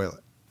the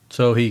toilet.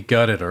 So he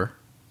gutted her.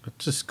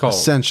 It's just called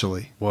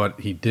essentially what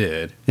he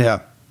did.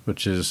 Yeah.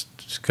 Which is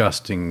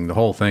disgusting. The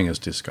whole thing is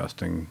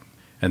disgusting.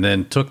 And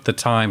then took the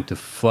time to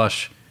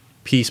flush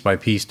piece by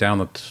piece down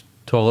the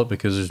toilet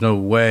because there's no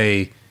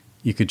way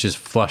you could just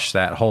flush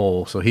that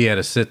hole. So he had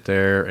to sit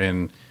there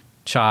and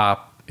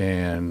chop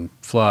and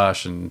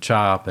flush and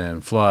chop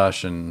and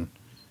flush. And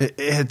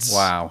it's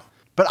wow.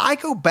 But I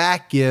go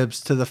back,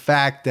 Gibbs, to the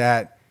fact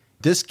that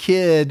this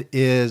kid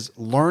is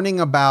learning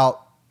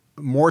about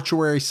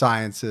mortuary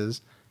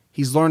sciences.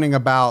 He's learning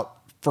about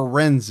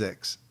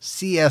forensics,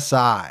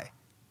 CSI.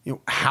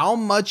 how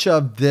much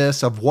of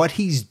this, of what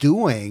he's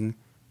doing,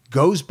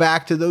 goes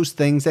back to those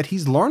things that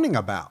he's learning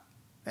about.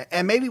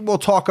 And maybe we'll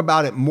talk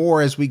about it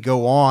more as we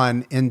go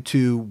on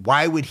into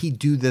why would he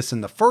do this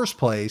in the first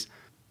place.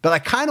 But I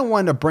kind of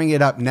wanted to bring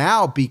it up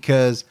now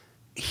because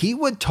he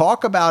would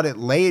talk about it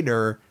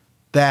later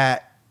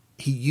that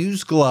he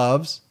used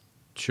gloves.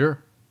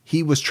 Sure.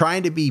 He was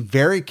trying to be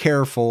very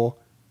careful.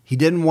 He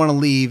didn't want to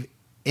leave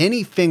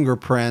any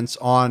fingerprints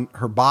on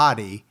her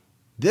body.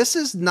 This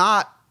is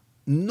not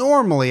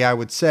normally, I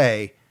would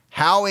say,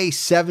 how a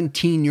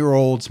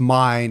 17-year-old's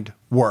mind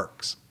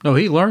works. No,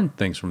 he learned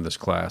things from this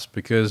class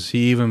because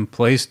he even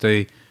placed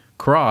a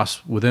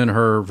cross within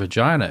her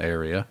vagina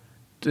area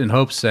in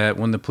hopes that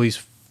when the police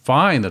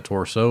find the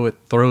torso, it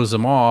throws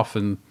them off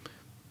and,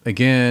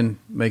 again,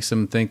 makes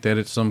them think that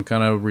it's some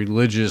kind of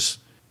religious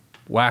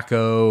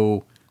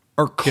wacko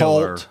or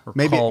cult.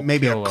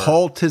 Maybe a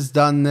cult has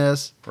done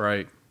this.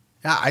 Right.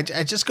 Yeah,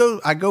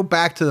 I go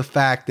back to the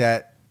fact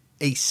that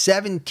a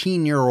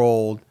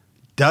 17-year-old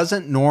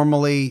doesn't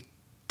normally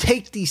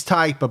take these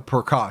type of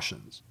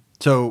precautions.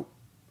 So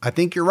I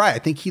think you're right. I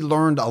think he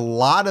learned a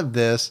lot of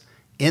this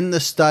in the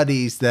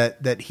studies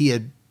that he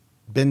had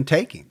been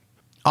taking.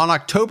 On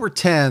October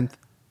 10th,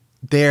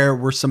 there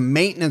were some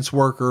maintenance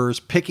workers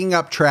picking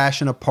up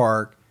trash in a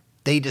park.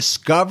 They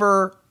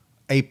discover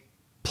a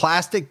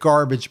plastic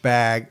garbage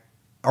bag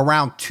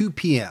around 2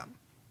 p.m.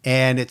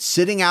 and it's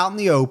sitting out in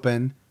the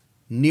open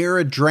near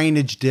a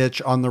drainage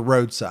ditch on the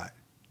roadside.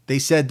 They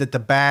said that the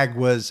bag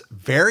was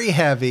very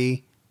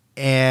heavy,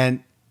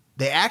 and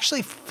they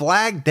actually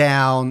flagged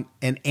down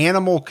an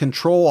animal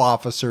control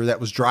officer that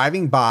was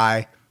driving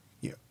by.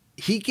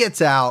 He gets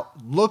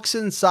out, looks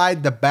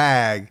inside the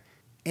bag,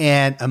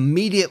 and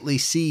immediately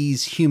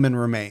sees human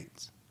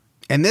remains.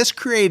 And this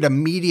created a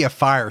media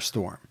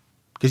firestorm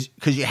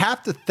because you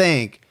have to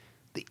think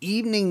the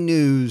evening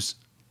news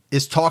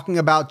is talking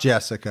about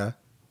Jessica.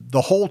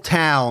 The whole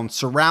town,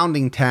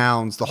 surrounding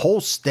towns, the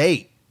whole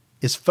state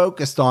is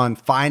focused on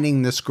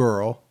finding this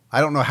girl. I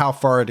don't know how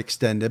far it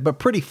extended, but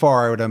pretty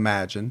far, I would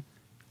imagine.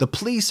 The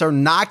police are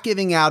not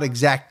giving out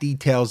exact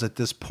details at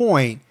this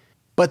point,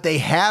 but they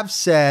have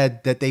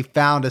said that they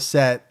found a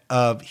set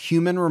of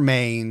human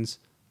remains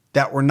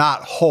that were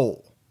not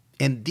whole.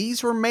 And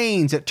these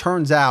remains, it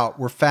turns out,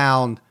 were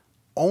found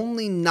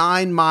only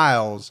 9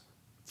 miles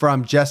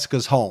from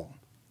Jessica's home.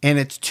 And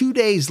it's 2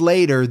 days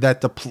later that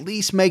the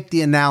police make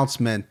the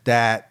announcement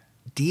that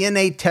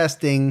DNA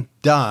testing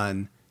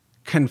done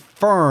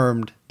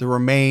confirmed the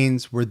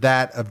remains were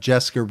that of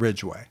Jessica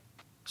Ridgeway.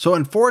 So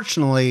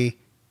unfortunately,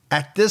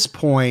 at this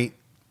point,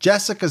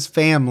 Jessica's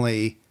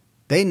family,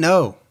 they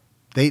know.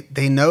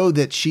 They know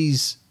that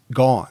she's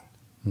gone.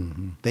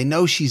 Mm-hmm. They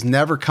know she's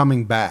never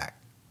coming back.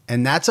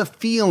 And that's a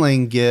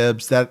feeling,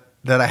 Gibbs, that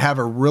I have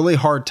a really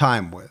hard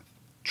time with.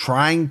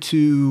 Trying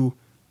to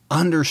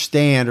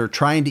understand or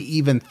trying to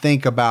even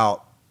think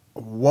about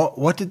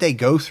what did they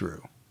go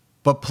through.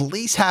 But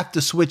police have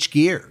to switch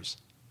gears.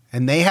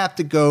 And they have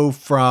to go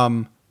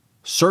from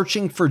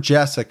searching for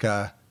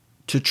Jessica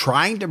to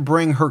trying to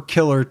bring her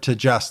killer to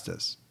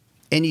justice.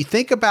 And you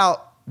think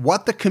about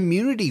what the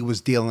community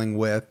was dealing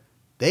with.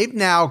 They've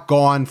now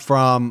gone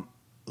from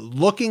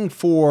looking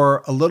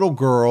for a little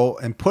girl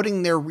and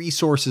putting their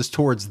resources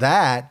towards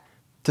that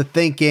to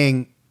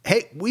thinking,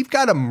 hey, we've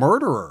got a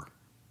murderer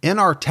in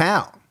our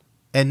town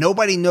and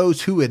nobody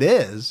knows who it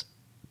is.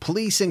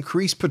 Police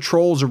increased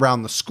patrols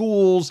around the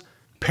schools.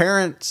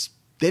 Parents,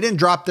 they didn't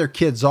drop their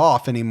kids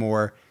off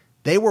anymore.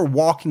 They were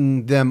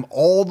walking them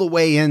all the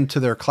way into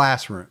their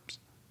classrooms,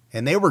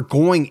 and they were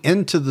going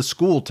into the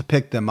school to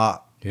pick them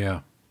up.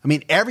 Yeah. I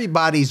mean,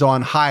 everybody's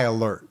on high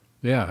alert.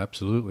 Yeah,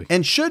 absolutely.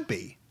 And should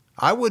be.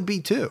 I would be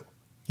too.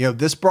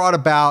 This brought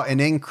about an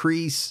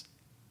increase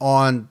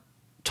on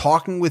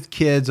talking with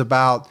kids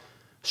about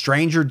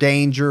stranger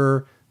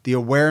danger, the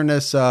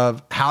awareness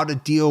of how to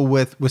deal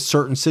with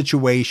certain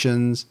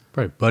situations.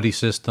 Right, buddy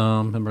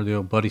system. Remember the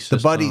old buddy system?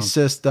 The buddy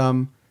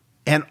system.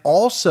 And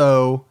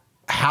also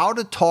how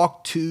to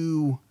talk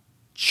to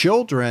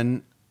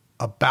children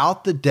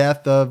about the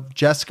death of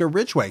Jessica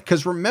Ridgeway.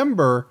 Because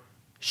remember,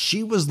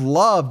 she was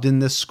loved in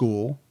this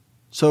school.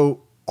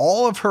 So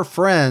all of her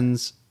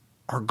friends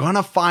are going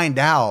to find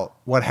out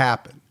what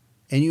happened.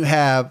 And you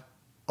have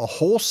a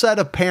whole set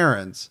of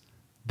parents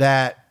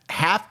that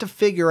have to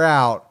figure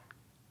out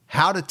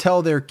how to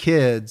tell their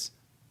kids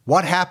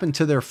what happened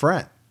to their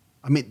friend.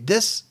 I mean,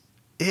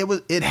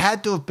 it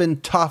had to have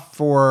been tough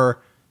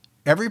for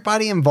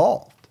everybody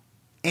involved.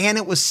 And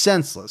it was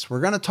senseless. We're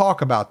going to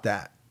talk about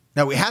that.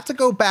 Now, we have to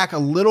go back a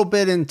little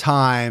bit in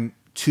time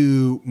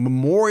to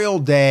Memorial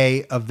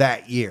Day of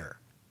that year,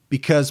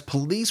 because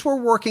police were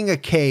working a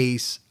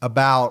case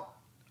about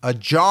a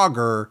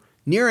jogger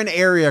near an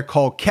area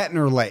called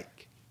Kettner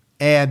Lake.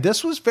 And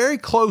this was very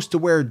close to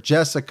where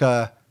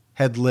Jessica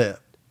had lived.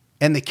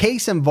 And the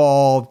case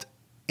involved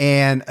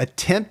an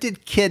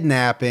attempted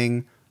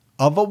kidnapping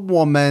of a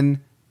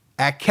woman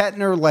at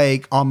Kettner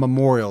Lake on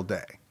Memorial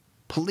Day.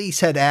 Police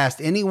had asked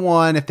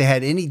anyone if they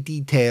had any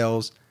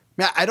details,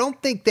 Now, I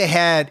don't think they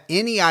had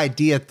any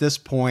idea at this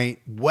point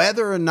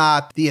whether or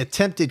not the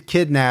attempted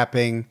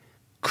kidnapping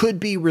could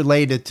be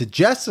related to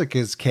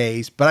Jessica's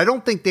case, but I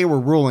don't think they were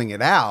ruling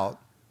it out.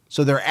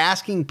 So they're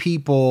asking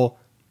people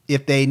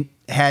if they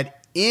had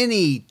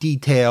any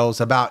details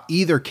about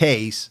either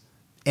case.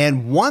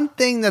 And one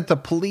thing that the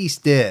police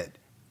did,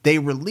 they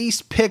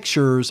released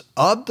pictures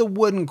of the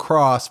wooden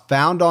cross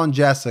found on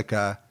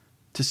Jessica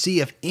to see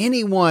if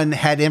anyone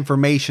had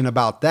information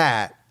about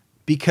that,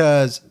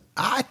 because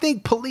I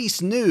think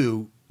police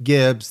knew,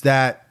 Gibbs,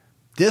 that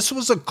this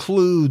was a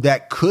clue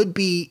that could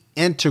be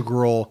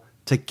integral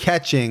to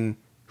catching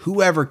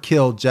whoever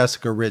killed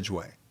Jessica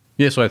Ridgeway.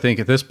 Yeah, so I think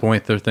at this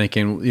point they're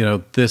thinking,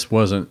 this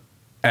wasn't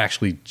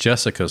actually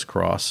Jessica's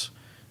cross.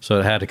 So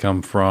it had to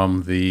come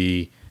from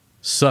the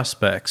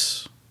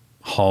suspect's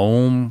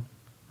home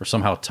or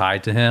somehow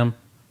tied to him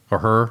or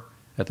her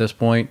at this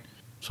point.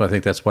 So I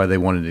think that's why they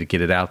wanted to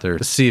get it out there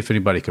to see if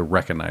anybody could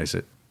recognize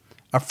it.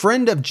 A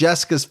friend of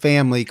Jessica's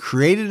family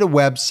created a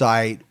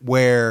website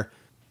where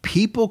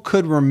people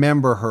could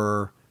remember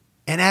her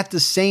and at the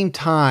same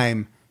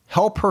time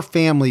help her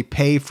family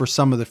pay for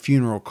some of the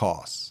funeral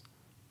costs.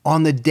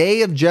 On the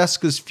day of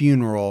Jessica's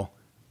funeral,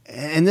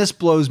 and this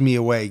blows me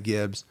away,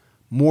 Gibbs,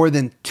 more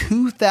than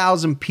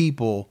 2,000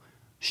 people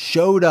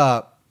showed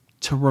up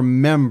to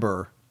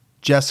remember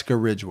Jessica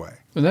Ridgeway.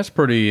 And that's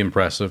pretty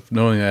impressive,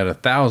 knowing that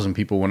 1,000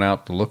 people went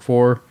out to look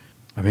for her.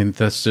 I mean,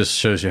 that just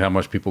shows you how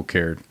much people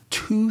cared.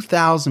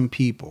 2,000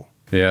 people.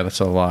 Yeah, that's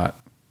a lot.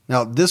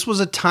 Now, this was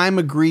a time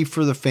of grief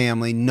for the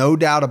family, no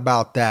doubt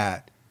about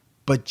that.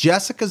 But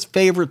Jessica's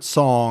favorite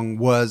song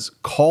was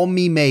Call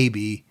Me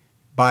Maybe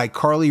by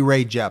Carly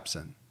Rae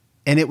Jepsen.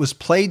 And it was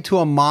played to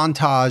a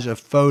montage of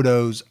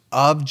photos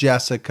of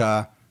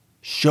Jessica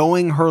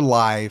showing her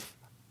life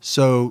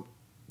so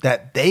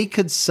that they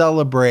could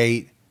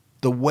celebrate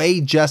the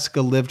way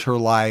Jessica lived her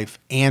life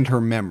and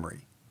her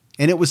memory.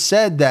 And it was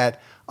said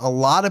that a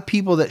lot of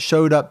people that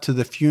showed up to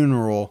the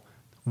funeral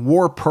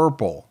wore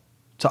purple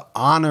to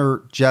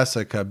honor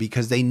Jessica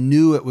because they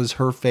knew it was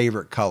her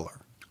favorite color.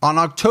 On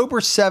October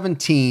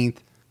 17th,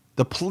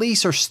 the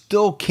police are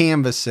still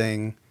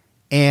canvassing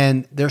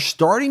and they're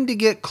starting to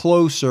get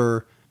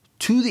closer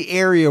to the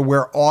area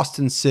where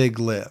Austin Sigg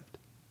lived.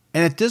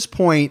 And at this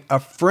point, a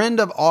friend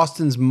of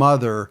Austin's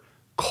mother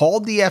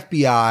called the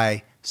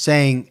FBI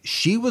saying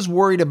she was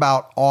worried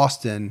about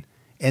Austin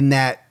and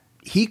that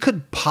he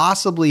could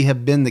possibly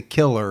have been the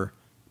killer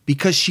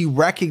because she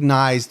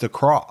recognized the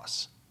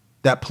cross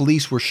that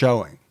police were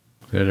showing.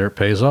 It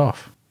pays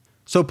off.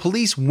 So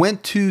police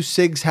went to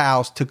Sigg's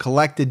house to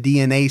collect a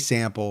DNA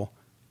sample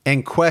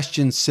and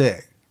question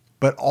Sigg.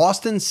 But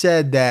Austin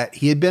said that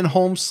he had been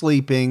home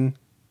sleeping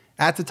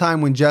at the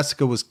time when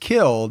Jessica was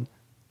killed.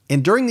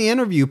 And during the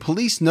interview,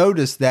 police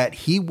noticed that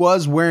he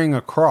was wearing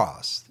a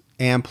cross.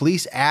 And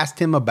police asked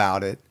him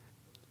about it.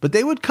 But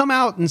they would come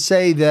out and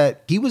say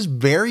that he was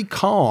very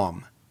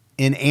calm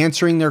in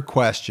answering their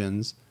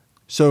questions.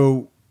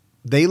 So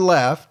they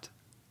left.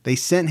 They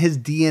sent his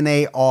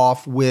DNA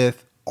off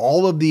with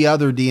all of the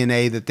other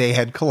DNA that they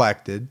had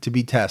collected to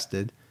be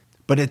tested.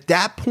 But at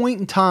that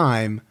point in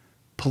time,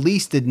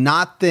 police did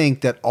not think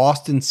that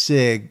Austin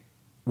Sigg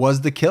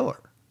was the killer.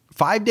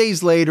 5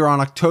 days later, on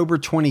October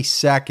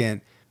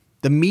 22nd,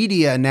 the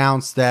media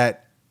announced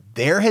that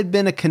there had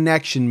been a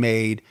connection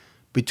made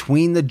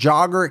between the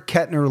jogger at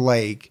Kettner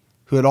Lake,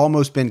 who had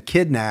almost been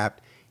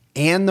kidnapped,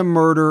 and the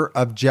murder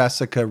of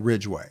Jessica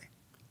Ridgeway.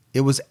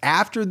 It was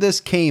after this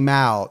came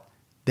out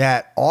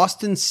that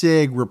Austin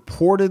Sigg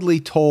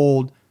reportedly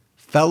told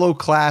fellow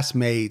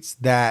classmates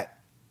that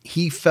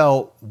he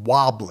felt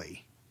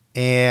wobbly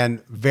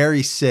and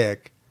very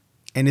sick.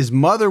 And his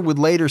mother would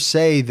later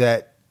say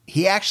that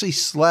he actually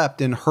slept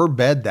in her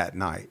bed that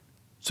night.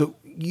 So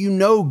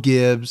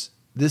Gibbs,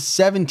 this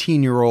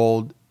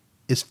 17-year-old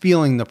is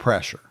feeling the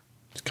pressure.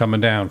 It's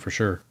coming down for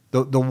sure.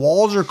 The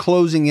walls are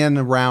closing in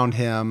around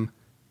him.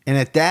 And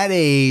at that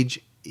age,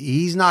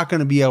 he's not going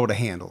to be able to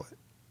handle it.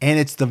 And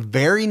it's the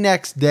very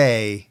next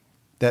day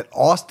that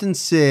Austin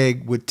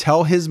Sigg would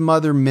tell his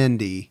mother,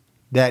 Mindy,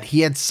 that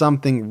he had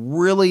something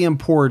really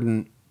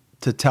important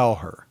to tell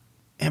her.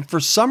 And for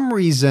some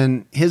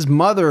reason, his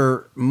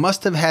mother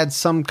must have had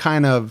some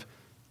kind of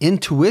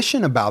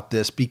intuition about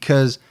this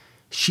because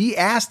she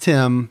asked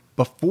him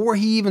before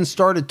he even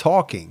started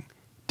talking,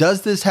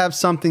 does this have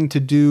something to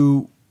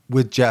do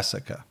with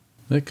Jessica?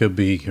 It could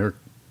be her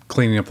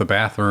cleaning up the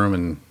bathroom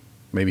and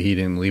maybe he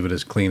didn't leave it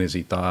as clean as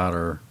he thought,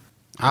 or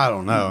I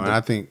don't know. And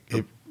I think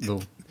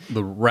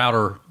the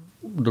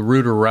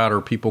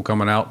router people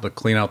coming out to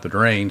clean out the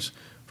drains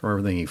from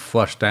everything he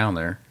flushed down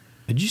there.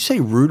 Did you say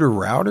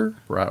router?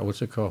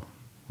 What's it called?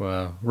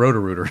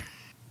 Rotor-rooter.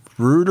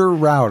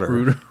 Router-router.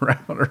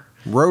 Router-router.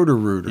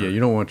 Rotor-rooter. Yeah, you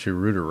don't want your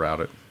router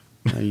routed.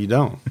 No, you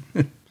don't.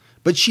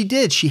 But she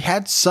did. She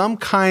had some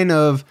kind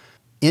of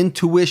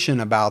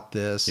intuition about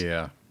this.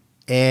 Yeah.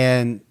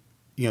 And,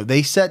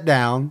 they sat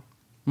down.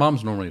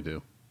 Moms normally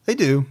do. They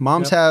do.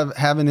 Moms have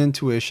an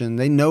intuition.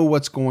 They know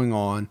what's going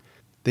on.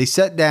 They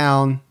sat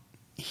down.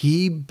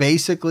 He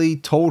basically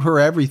told her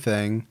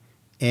everything.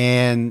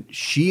 and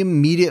she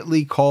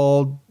immediately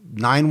called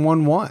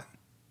 911.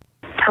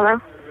 Hello?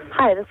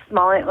 Hi, this is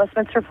Molly at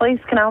Westminster Police.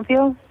 Can I help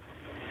you?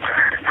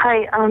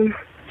 Hi,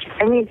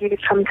 I need you to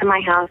come to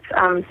my house.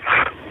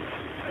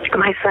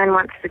 My son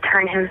wants to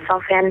turn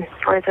himself in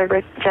for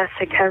the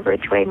Jessica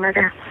Ridgeway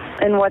murder.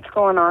 And what's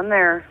going on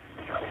there?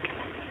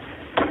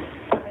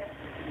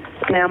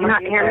 Ma'am,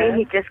 Not hear me?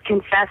 He just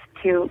confessed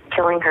to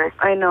killing her.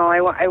 I know.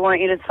 I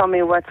want you to tell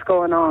me what's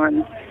going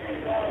on.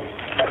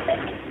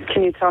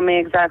 Can you tell me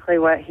exactly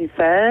what he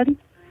said?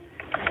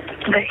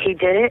 That he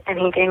did it, and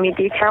he gave me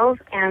details,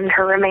 and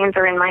her remains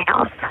are in my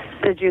house.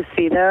 Did you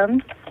see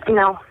them?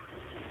 No.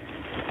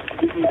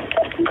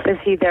 Is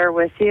he there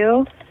with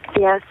you?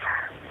 Yes.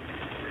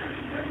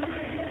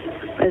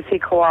 Is he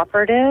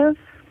cooperative?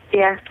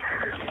 Yes.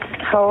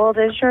 How old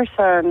is your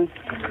son?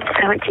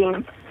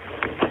 17.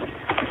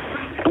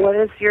 What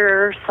is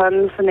your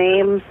son's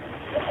name?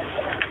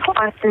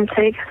 Austin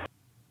Sigg.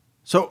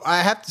 So I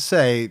have to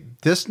say,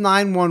 this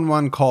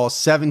 911 call is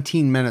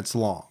 17 minutes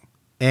long.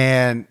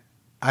 And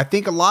I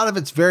think a lot of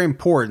it's very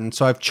important.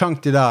 So I've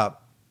chunked it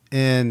up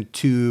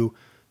into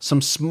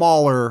some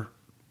smaller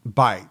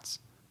bites.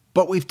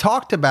 But we've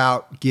talked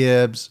about,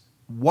 Gibbs,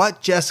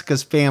 what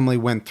Jessica's family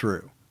went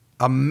through.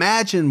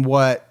 Imagine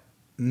what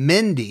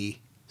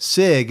Mindy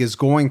Sigg is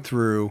going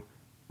through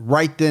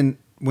right then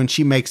when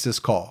she makes this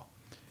call.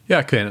 Yeah,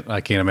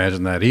 I can't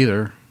imagine that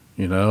either.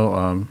 You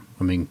know,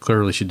 I mean,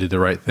 clearly she did the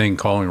right thing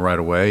calling right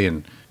away,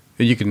 and I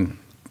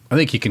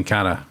think you can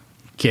kind of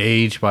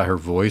gauge by her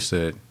voice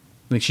that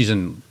I think she's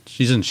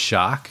in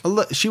shock.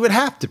 She would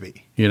have to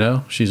be. You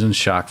know, she's in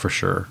shock for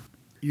sure.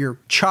 Your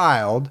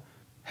child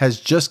has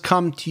just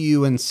come to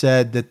you and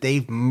said that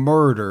they've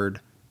murdered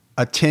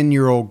a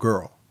 10-year-old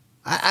girl.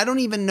 I don't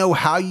even know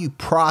how you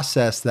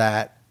process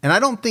that, and I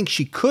don't think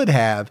she could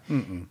have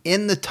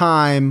in the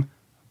time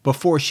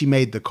before she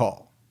made the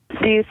call.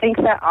 Do you think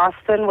that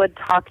Austin would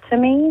talk to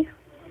me?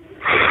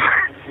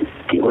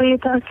 Will you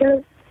talk to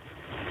her?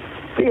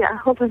 Yeah,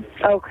 hold on.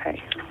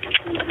 Okay.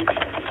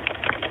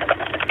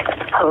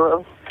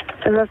 Hello?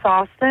 Is this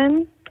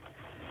Austin?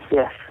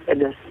 Yes,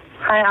 it is.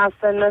 Hi,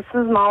 Austin. This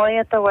is Molly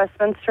at the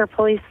Westminster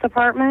Police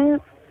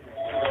Department.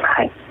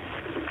 Hi.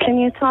 Can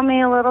you tell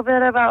me a little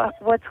bit about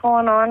what's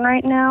going on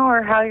right now,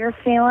 or how you're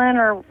feeling,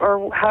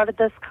 or how did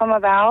this come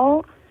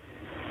about?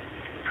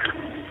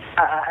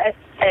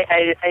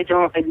 I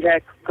don't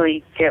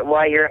exactly get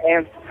why you're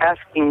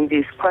asking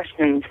these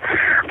questions.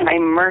 I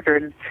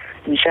murdered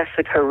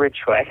Jessica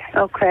Ridgeway.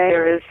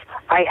 Okay.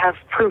 I have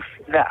proof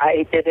that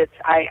I did it.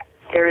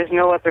 There is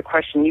no other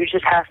question. You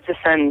just have to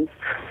send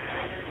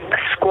a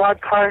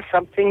squad car,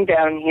 something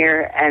down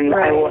here, and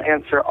I will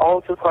answer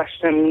all the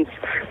questions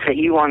that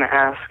you want to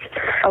ask,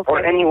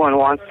 or anyone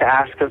wants to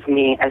ask of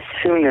me as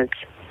soon as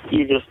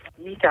you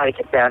gotta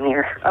get down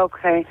here.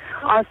 Okay.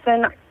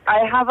 Austin,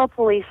 I have a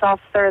police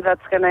officer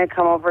that's going to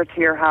come over to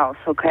your house,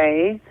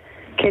 okay?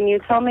 Can you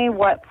tell me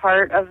what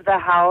part of the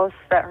house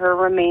that her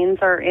remains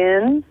are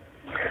in?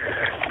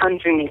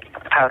 Underneath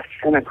the house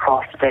in a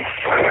crawl space.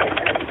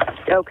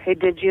 Okay,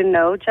 did you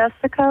know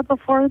Jessica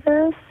before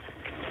this?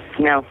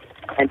 No,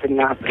 I did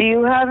not. Do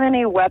you have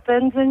any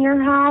weapons in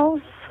your house?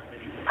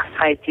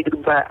 I do,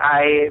 but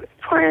I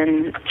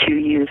plan to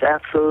use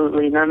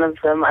absolutely none of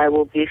them. I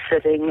will be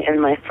sitting in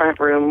my front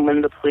room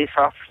when the police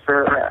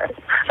officer arrives.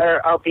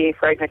 Or I'll be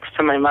right next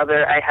to my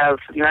mother. I have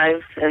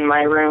knives in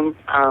my room,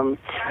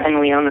 and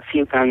we own a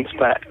few guns,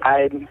 but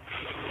I'm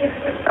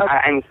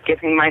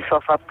giving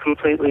myself up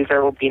completely.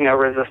 There will be no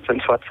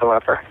resistance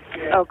whatsoever.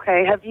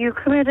 Okay. Have you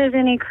committed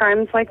any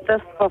crimes like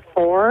this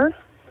before?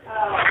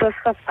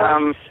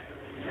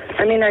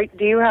 I mean,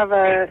 do you have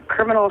a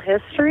criminal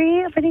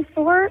history of any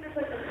sort?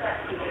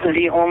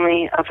 The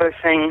only other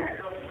thing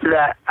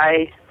that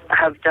I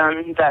have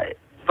done that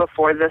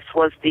before this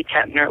was the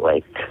Kettner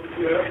Lake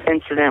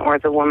incident where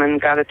the woman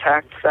got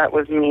attacked. That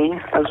was me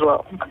as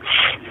well.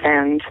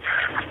 And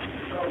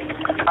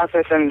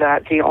other than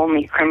that, the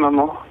only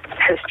criminal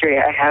history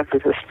I have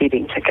is a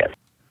speeding ticket.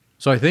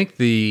 So I think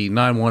the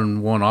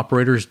 911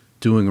 operator's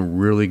doing a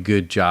really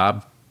good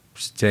job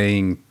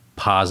staying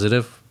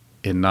positive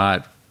and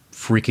not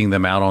freaking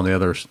them out on the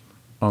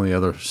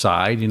other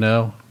side, you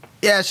know?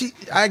 Yeah,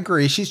 I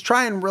agree. She's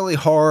trying really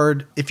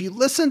hard. If you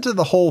listen to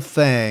the whole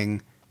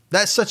thing,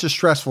 that's such a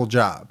stressful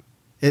job.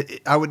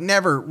 I would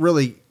never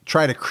really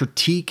try to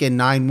critique a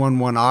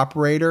 911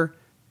 operator,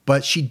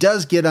 but she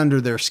does get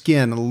under their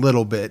skin a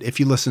little bit if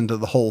you listen to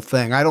the whole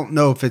thing. I don't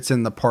know if it's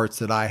in the parts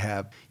that I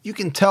have. You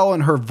can tell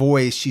in her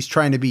voice she's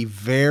trying to be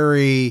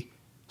very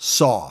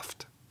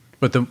soft.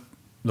 But the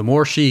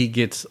more she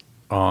gets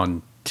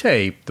on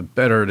tape, the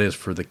better it is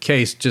for the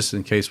case, just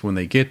in case when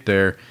they get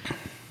there,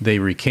 they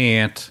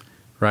recant,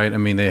 right? I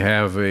mean, they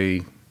have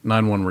a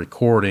 911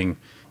 recording.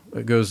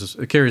 It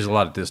carries a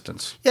lot of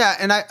distance. Yeah,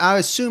 and I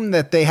assume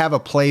that they have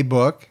a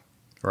playbook,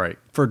 right,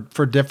 for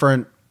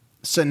different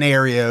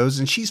scenarios,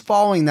 and she's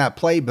following that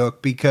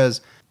playbook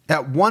because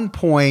at one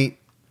point,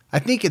 I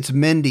think it's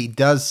Mindy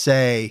does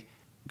say,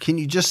 "Can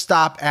you just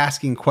stop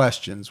asking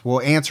questions?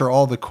 We'll answer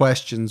all the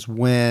questions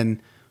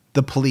when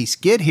the police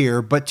get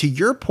here. But to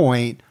your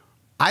point,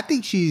 I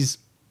think she's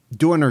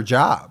doing her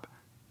job.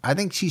 I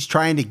think she's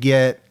trying to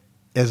get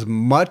as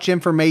much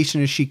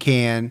information as she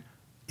can.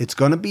 It's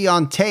going to be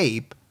on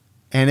tape,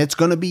 and it's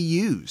going to be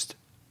used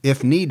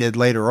if needed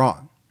later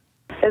on.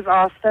 Is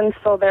Austin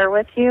still there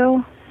with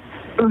you?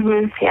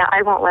 Yeah,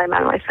 I won't let him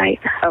out of my sight.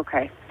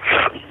 Okay.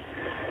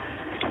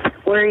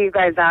 Where are you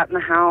guys at in the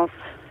house?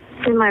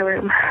 In my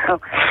room.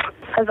 Okay.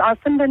 Has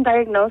Austin been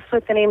diagnosed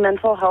with any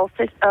mental health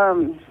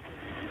issues?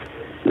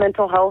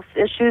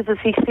 Does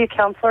he see a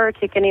counselor or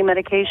take any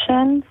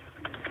medications?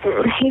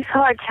 He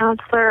saw a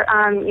counselor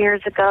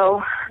years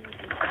ago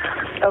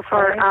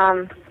for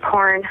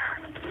porn.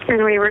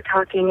 And we were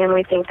talking, and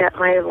we think that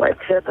might have led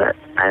to it, but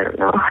I don't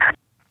know.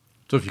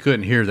 So if you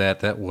couldn't hear that,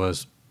 that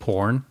was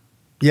porn?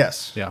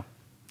 Yes. Yeah.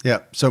 Yeah.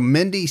 So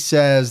Mindy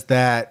says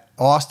that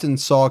Austin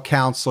saw a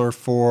counselor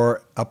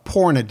for a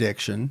porn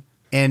addiction.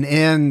 And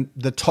in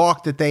the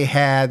talk that they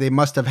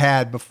must have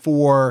had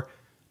before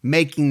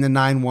making the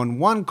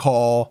 911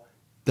 call,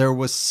 there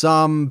was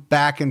some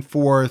back and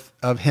forth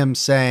of him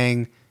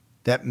saying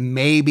that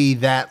maybe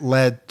that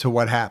led to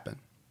what happened.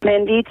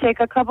 Mindy,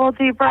 take a couple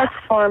deep breaths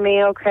for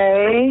me,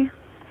 okay?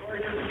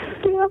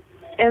 Yeah.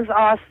 Is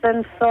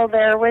Austin still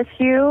there with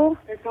you?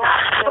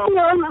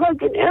 Yeah, I'm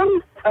hugging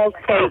him.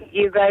 Okay,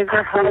 you guys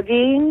are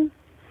hugging?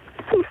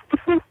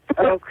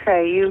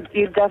 Okay, you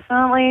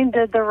definitely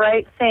did the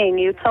right thing.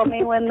 You tell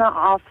me when the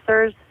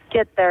officers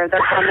get there.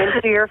 They're coming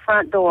to your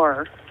front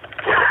door.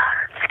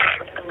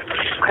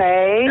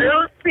 Okay? I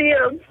don't see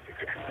him.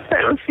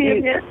 I don't see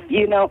him yet.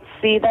 You don't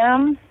see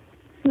them?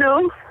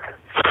 No.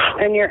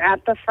 And you're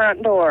at the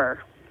front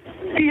door?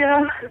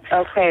 Yeah.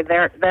 Okay,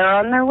 they're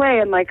on their way,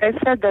 and like I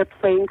said, they're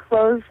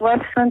plainclothes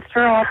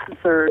Westminster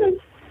officers.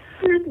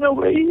 There's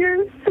nobody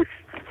here.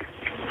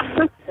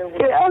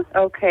 Yeah.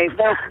 Okay,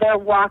 they're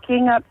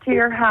walking up to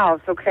your house.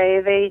 Okay,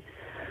 they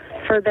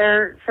for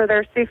their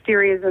safety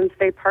reasons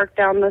they park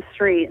down the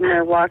street and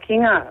they're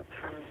walking up.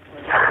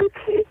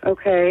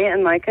 Okay,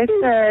 and like I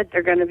said,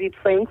 they're going to be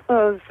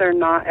plainclothes. They're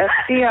not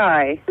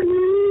FBI.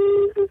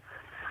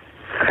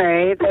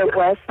 Okay, they're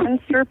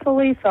Westminster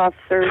police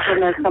officers,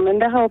 and they're coming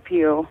to help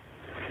you.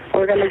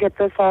 We're going to get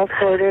this all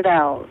sorted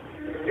out.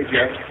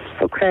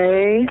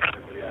 Okay?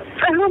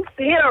 I don't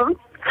see him.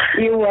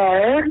 You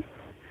what?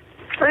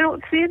 I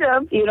don't see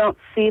them. You don't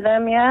see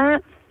them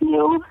yet?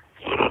 No.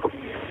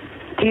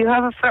 Do you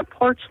have a front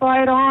porch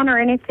light on or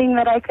anything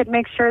that I could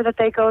make sure that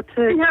they go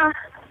to? Yeah.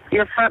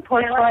 Your front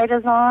porch light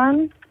is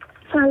on?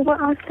 Sorry,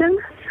 what, Austin?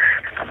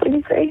 What did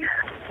you say?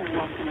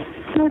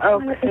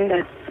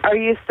 Okay. Are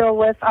you still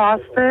with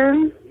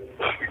Austin?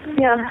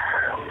 Yeah.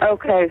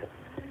 Okay.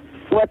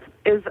 What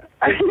is...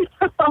 I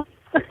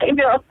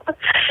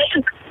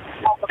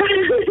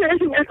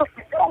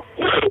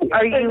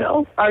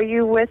know. Are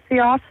you with the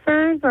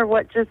officers or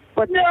what?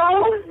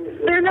 No,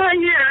 they're not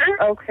here.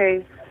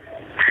 Okay.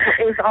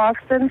 Is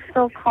Austin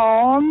still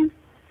calm?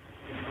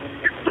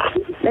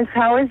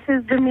 How is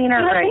his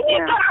demeanor right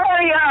now?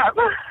 Hurry up.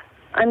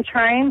 I'm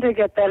trying to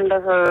get them to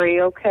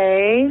hurry,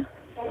 okay?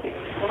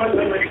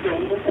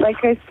 Like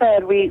I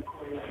said,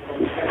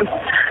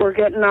 we're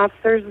getting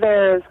officers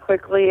there as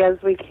quickly as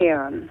we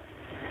can.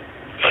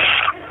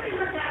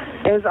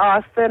 Is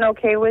Austin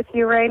okay with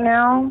you right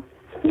now?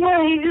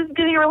 Yeah, he's just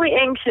getting really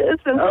anxious,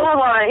 and so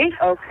am I.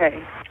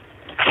 Okay.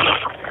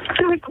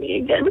 With me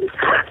again.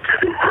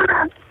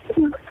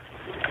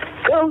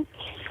 Go.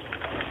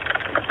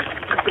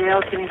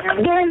 Dale, can you hear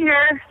me? They're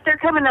here. They're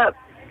coming up.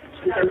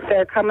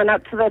 They're coming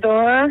up to the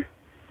door?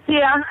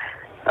 Yeah.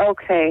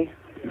 Okay.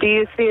 Do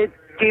you see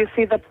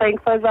the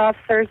plainclothes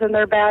officers and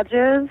their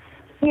badges?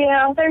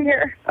 Yeah, they're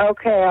here.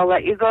 Okay, I'll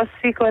let you go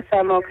speak with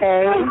them,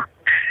 okay?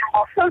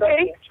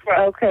 Okay.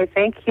 Okay,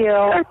 thank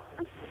you.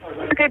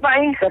 Okay,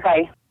 bye.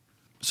 Goodbye.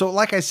 So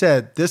like I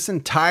said, this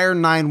entire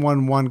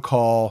 911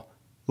 call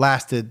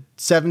lasted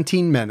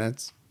 17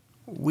 minutes.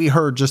 We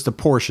heard just a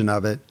portion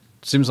of it.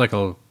 Seems like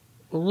a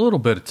little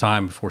bit of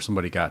time before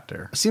somebody got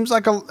there. Seems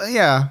like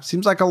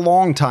a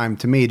long time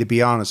to me, to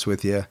be honest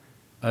with you.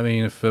 I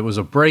mean, if it was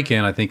a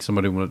break-in, I think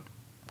somebody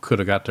could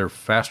have got there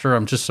faster.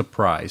 I'm just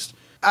surprised.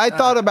 I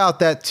thought about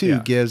that too,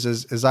 yeah. Gibbs,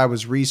 as I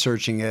was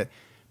researching it.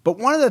 But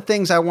one of the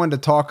things I wanted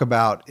to talk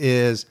about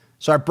is,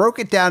 so I broke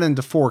it down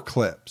into 4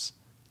 clips.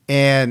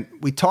 And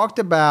we talked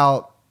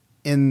about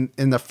in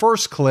the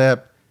first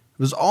clip, it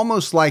was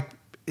almost like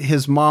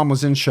his mom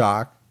was in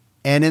shock.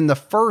 And in the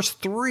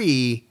first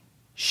 3,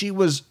 she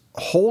was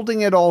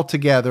holding it all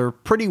together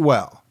pretty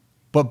well.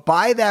 But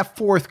by that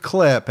 4th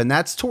clip, and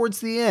that's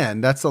towards the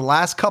end, that's the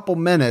last couple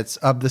minutes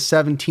of the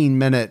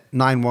 17-minute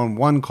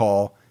 911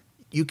 call,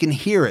 you can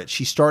hear it.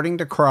 She's starting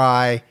to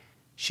cry.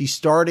 She's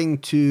starting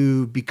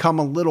to become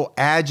a little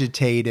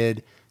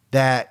agitated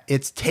that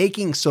it's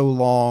taking so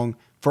long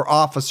for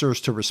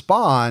officers to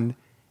respond.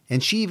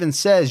 And she even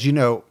says,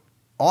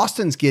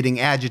 Austin's getting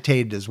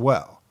agitated as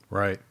well.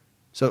 Right.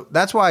 So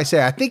that's why I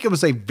say I think it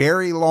was a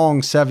very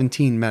long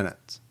 17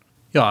 minutes.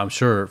 Yeah, I'm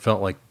sure it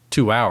felt like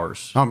 2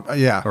 hours.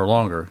 Yeah. Or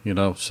longer,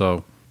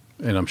 So,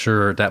 and I'm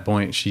sure at that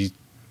point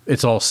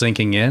it's all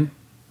sinking in,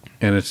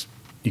 and it's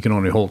you can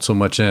only hold so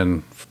much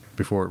in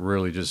before it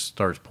really just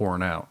starts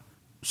pouring out.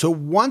 So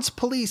once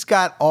police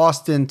got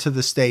Austin to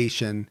the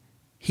station,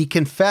 he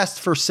confessed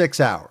for 6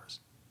 hours,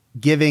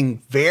 giving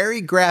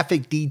very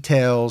graphic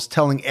details,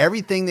 telling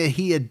everything that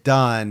he had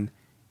done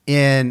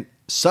in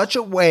such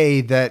a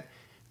way that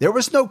there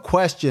was no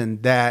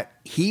question that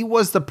he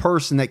was the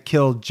person that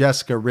killed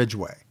Jessica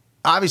Ridgeway.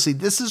 Obviously,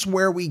 this is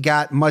where we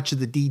got much of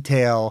the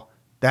detail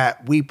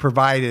that we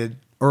provided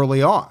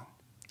early on.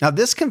 Now,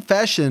 this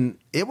confession,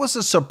 it was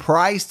a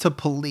surprise to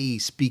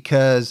police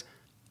because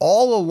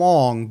all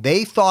along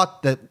they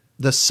thought that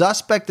the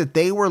suspect that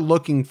they were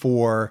looking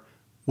for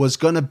was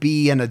going to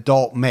be an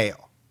adult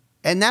male.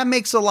 And that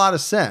makes a lot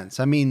of sense.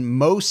 I mean,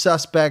 most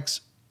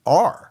suspects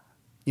are.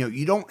 You know,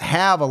 you don't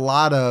have a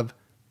lot of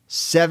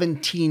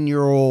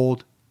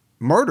 17-year-old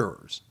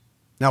murderers.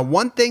 Now,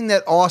 one thing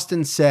that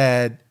Austin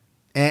said,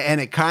 and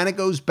it kind of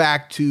goes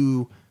back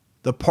to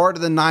the part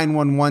of the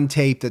 911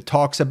 tape that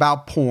talks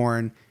about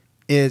porn,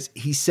 is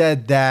he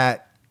said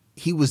that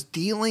he was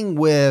dealing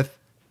with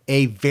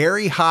a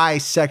very high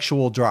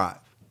sexual drive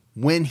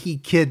when he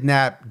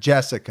kidnapped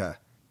Jessica.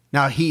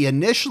 Now, he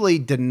initially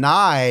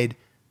denied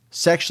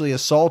sexually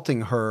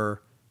assaulting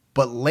her,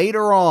 but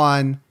later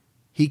on,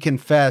 he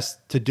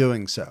confessed to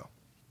doing so.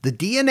 The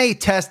DNA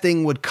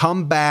testing would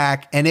come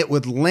back and it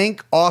would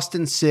link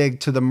Austin Sigg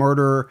to the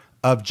murder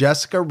of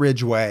Jessica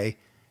Ridgeway,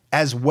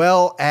 as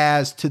well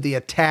as to the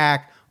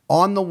attack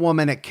on the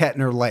woman at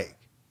Kettner Lake.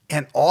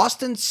 And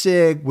Austin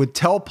Sigg would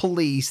tell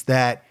police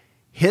that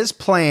his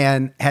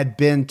plan had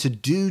been to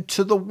do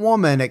to the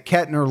woman at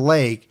Kettner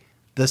Lake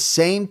the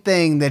same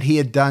thing that he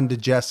had done to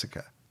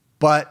Jessica.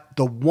 But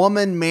the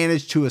woman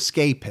managed to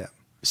escape him.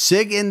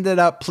 Sigg ended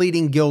up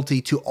pleading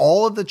guilty to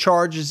all of the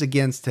charges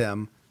against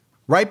him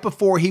right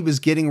before he was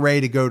getting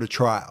ready to go to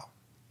trial.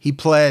 He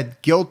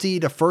pled guilty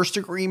to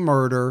first-degree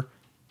murder,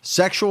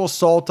 sexual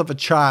assault of a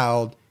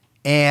child,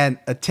 and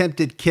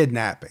attempted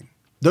kidnapping.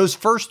 Those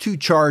first two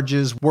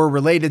charges were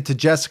related to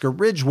Jessica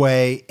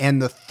Ridgeway,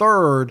 and the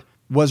third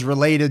was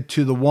related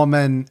to the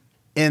woman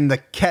in the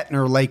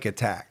Kettner Lake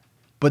attack.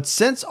 But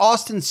since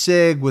Austin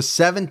Sigg was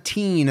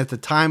 17 at the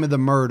time of the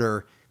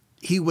murder,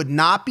 he would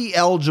not be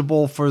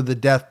eligible for the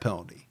death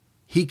penalty.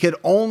 He could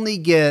only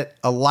get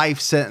a life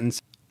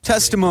sentence.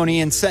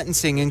 Testimony and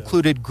sentencing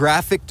included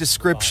graphic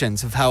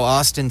descriptions of how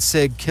Austin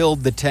Sigg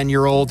killed the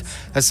 10-year-old.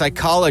 A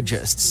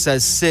psychologist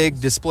says Sigg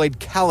displayed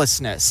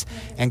callousness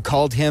and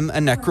called him a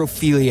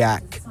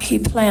necrophiliac. He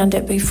planned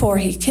it before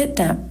he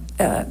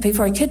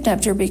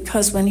kidnapped her,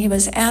 because when he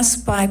was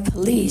asked by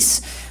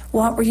police,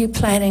 what were you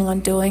planning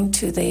on doing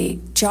to the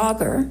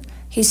jogger,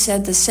 he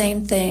said the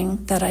same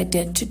thing that I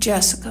did to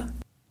Jessica.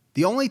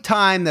 The only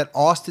time that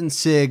Austin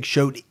Sigg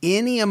showed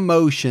any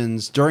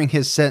emotions during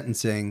his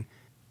sentencing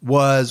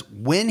was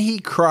when he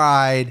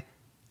cried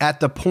at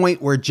the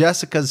point where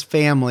Jessica's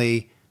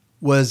family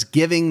was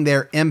giving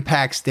their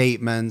impact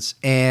statements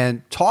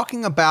and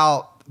talking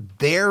about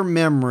their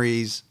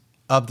memories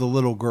of the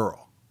little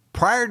girl.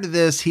 Prior to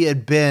this, he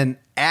had been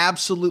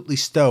absolutely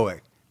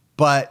stoic,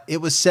 but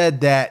it was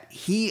said that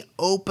he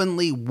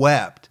openly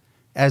wept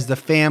as the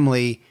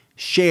family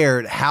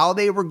shared how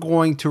they were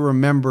going to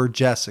remember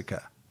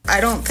Jessica.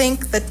 I don't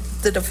think that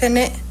the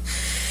defendant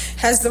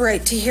has the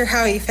right to hear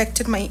how he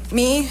affected me,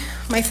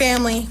 my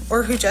family,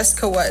 or who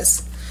Jessica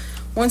was.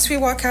 Once we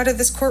walk out of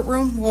this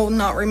courtroom, we'll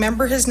not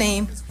remember his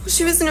name.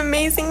 She was an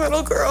amazing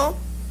little girl.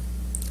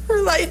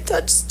 Her light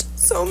touched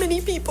so many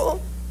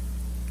people,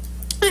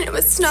 and it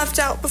was snuffed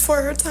out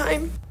before her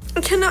time.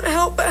 I cannot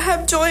help but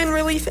have joy and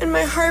relief in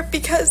my heart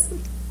because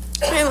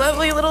my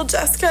lovely little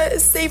Jessica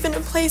is safe in a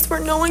place where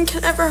no one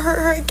can ever hurt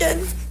her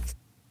again.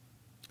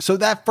 So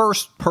that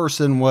first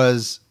person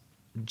was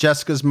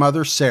Jessica's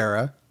mother,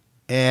 Sarah.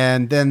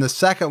 And then the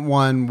second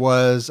one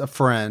was a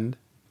friend.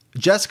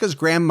 Jessica's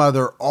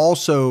grandmother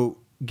also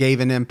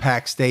gave an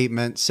impact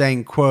statement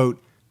saying,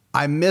 quote,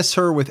 "I miss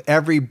her with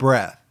every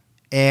breath."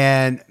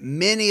 And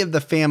many of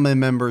the family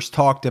members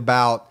talked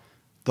about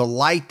the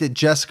light that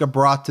Jessica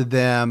brought to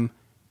them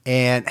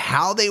and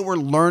how they were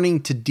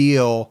learning to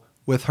deal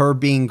with her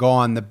being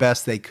gone the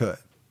best they could.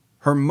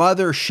 Her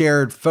mother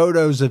shared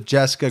photos of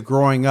Jessica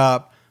growing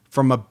up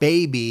from a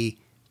baby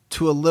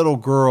to a little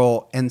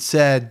girl and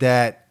said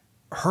that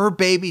her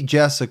baby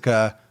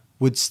Jessica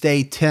would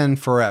stay 10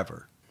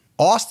 forever.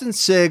 Austin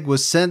Sigg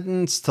was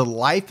sentenced to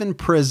life in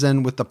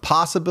prison with the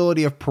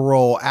possibility of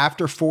parole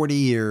after 40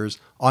 years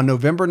on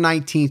November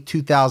 19,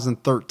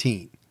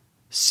 2013.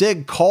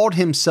 Sigg called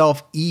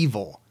himself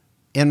evil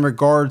in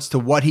regards to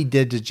what he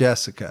did to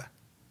Jessica,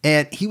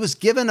 and he was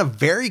given a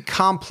very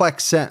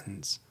complex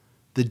sentence.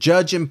 The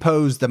judge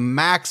imposed the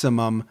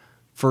maximum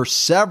for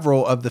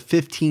several of the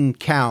 15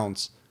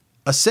 counts,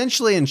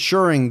 essentially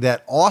ensuring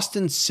that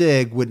Austin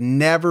Sigg would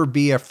never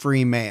be a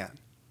free man.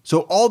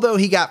 So although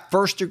he got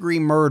first-degree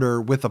murder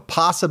with a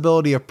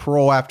possibility of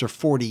parole after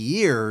 40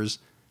 years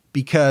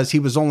because he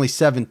was only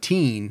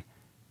 17,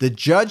 the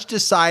judge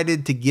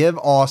decided to give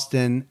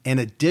Austin an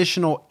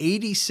additional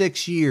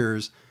 86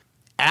 years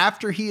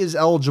after he is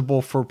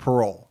eligible for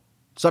parole.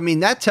 So, I mean,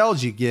 that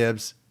tells you,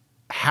 Gibbs,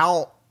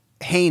 how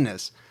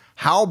heinous,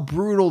 how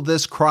brutal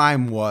this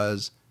crime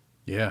was,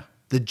 Yeah.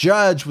 the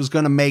judge was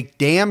going to make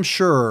damn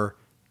sure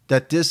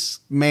that this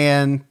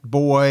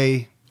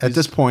boy, at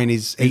this point,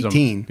 he's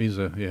 18.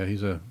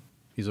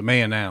 He's a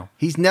man now.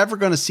 He's never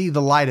going to see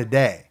the light of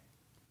day.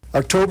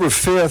 October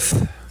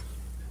 5th,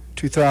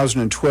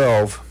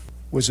 2012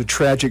 was a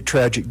tragic,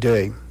 tragic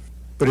day.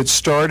 But it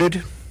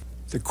started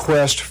the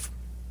quest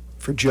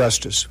for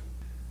justice.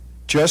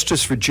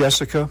 Justice for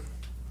Jessica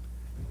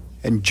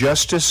and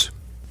justice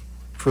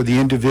for the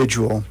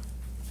individual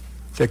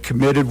that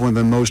committed one of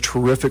the most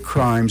horrific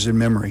crimes in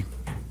memory.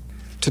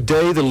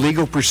 Today, the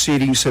legal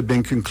proceedings have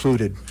been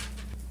concluded.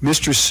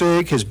 Mr.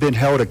 Sigg has been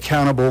held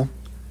accountable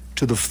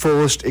to the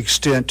fullest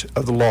extent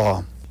of the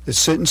law. The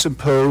sentence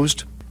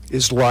imposed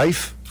is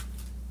life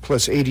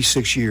plus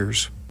 86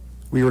 years.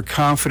 We are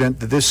confident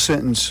that this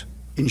sentence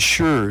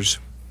ensures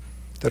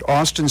that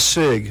Austin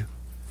Sigg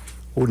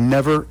will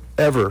never,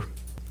 ever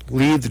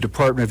leave the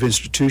Department of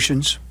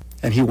Institutions,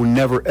 and he will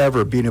never,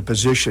 ever be in a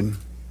position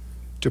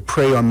to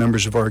prey on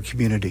members of our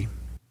community.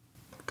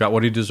 Got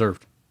what he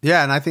deserved.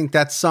 Yeah, and I think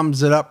that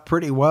sums it up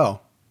pretty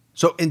well.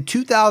 So in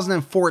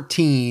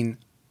 2014,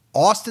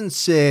 Austin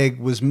Sigg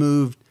was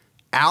moved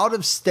out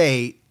of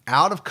state,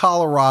 out of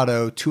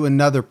Colorado, to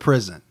another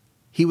prison.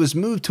 He was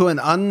moved to an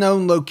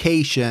unknown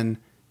location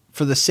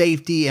for the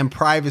safety and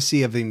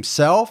privacy of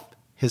himself,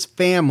 his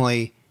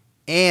family,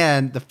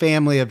 and the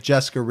family of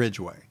Jessica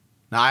Ridgeway.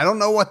 Now, I don't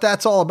know what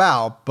that's all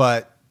about,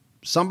 but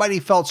somebody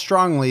felt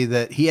strongly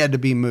that he had to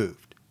be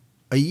moved.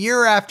 A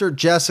year after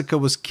Jessica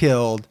was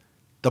killed,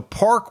 the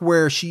park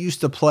where she used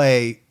to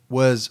play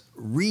was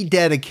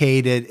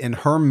rededicated in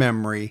her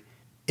memory.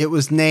 It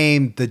was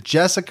named the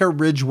Jessica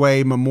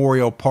Ridgeway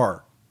Memorial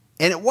Park.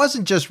 And it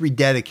wasn't just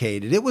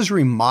rededicated, it was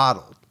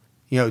remodeled,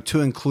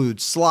 to include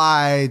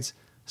slides,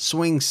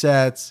 swing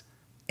sets,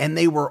 and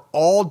they were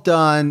all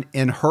done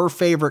in her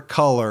favorite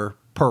color,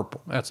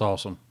 purple. That's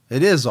awesome.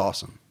 It is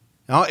awesome.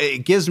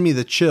 It gives me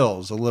the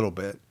chills a little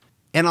bit.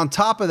 And on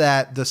top of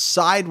that, the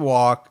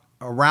sidewalk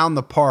around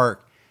the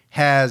park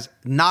has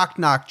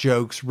knock-knock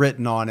jokes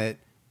written on it,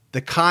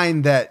 the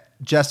kind that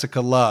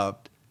Jessica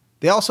loved.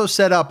 They also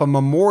set up a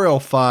memorial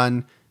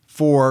fund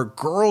for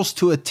girls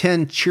to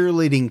attend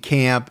cheerleading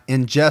camp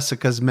in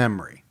Jessica's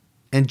memory.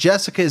 And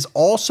Jessica is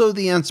also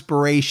the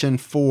inspiration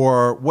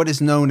for what is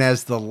known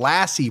as the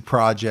Lassie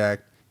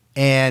Project.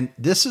 And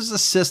this is a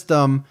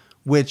system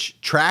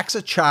which tracks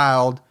a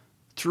child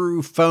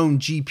through phone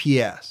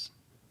GPS.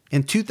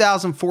 In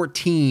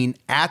 2014,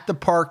 at the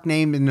park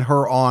named in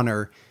her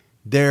honor,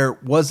 there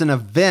was an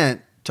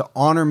event to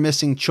honor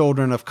missing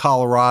children of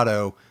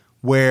Colorado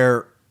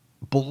where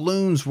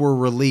balloons were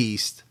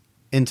released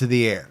into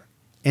the air.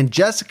 And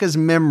Jessica's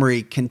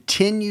memory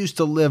continues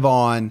to live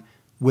on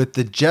with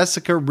the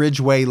Jessica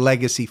Ridgeway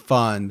Legacy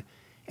Fund.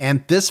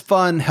 And this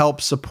fund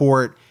helps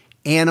support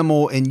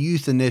animal and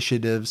youth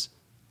initiatives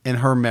in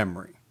her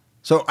memory.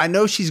 So I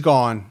know she's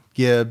gone,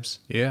 Gibbs.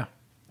 Yeah.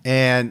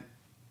 And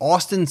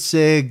Austin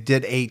Sigg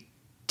did a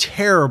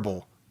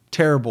terrible,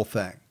 terrible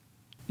thing.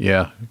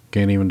 Yeah.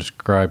 Can't even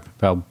describe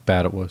how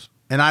bad it was.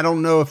 And I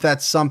don't know if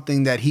that's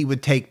something that he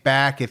would take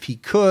back if he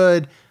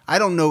could. I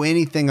don't know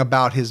anything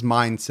about his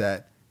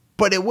mindset,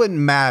 but it wouldn't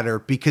matter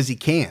because he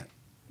can't.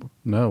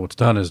 No, what's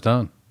done is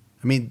done.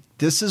 I mean,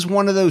 this is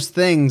one of those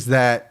things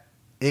that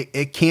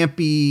it can't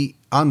be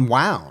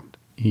unwound.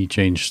 He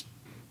changed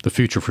the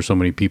future for so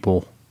many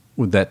people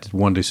with that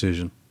one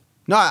decision.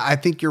 No, I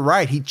think you're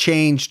right. He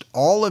changed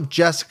all of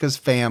Jessica's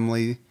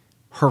family,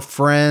 her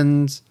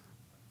friends.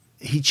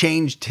 He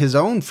changed his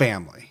own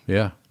family.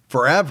 Yeah.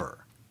 Forever.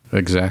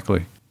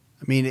 Exactly.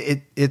 I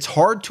mean, it's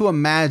hard to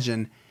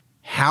imagine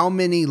how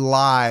many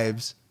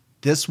lives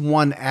this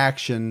one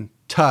action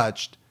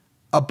touched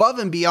above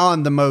and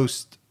beyond the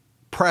most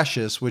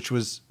precious, which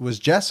was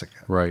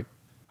Jessica. Right.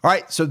 All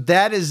right. So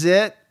that is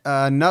it.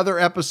 Another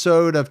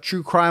episode of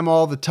True Crime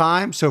All the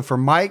Time. So for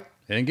Mike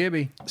and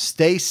Gibby,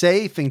 stay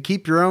safe and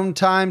keep your own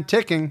time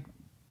ticking.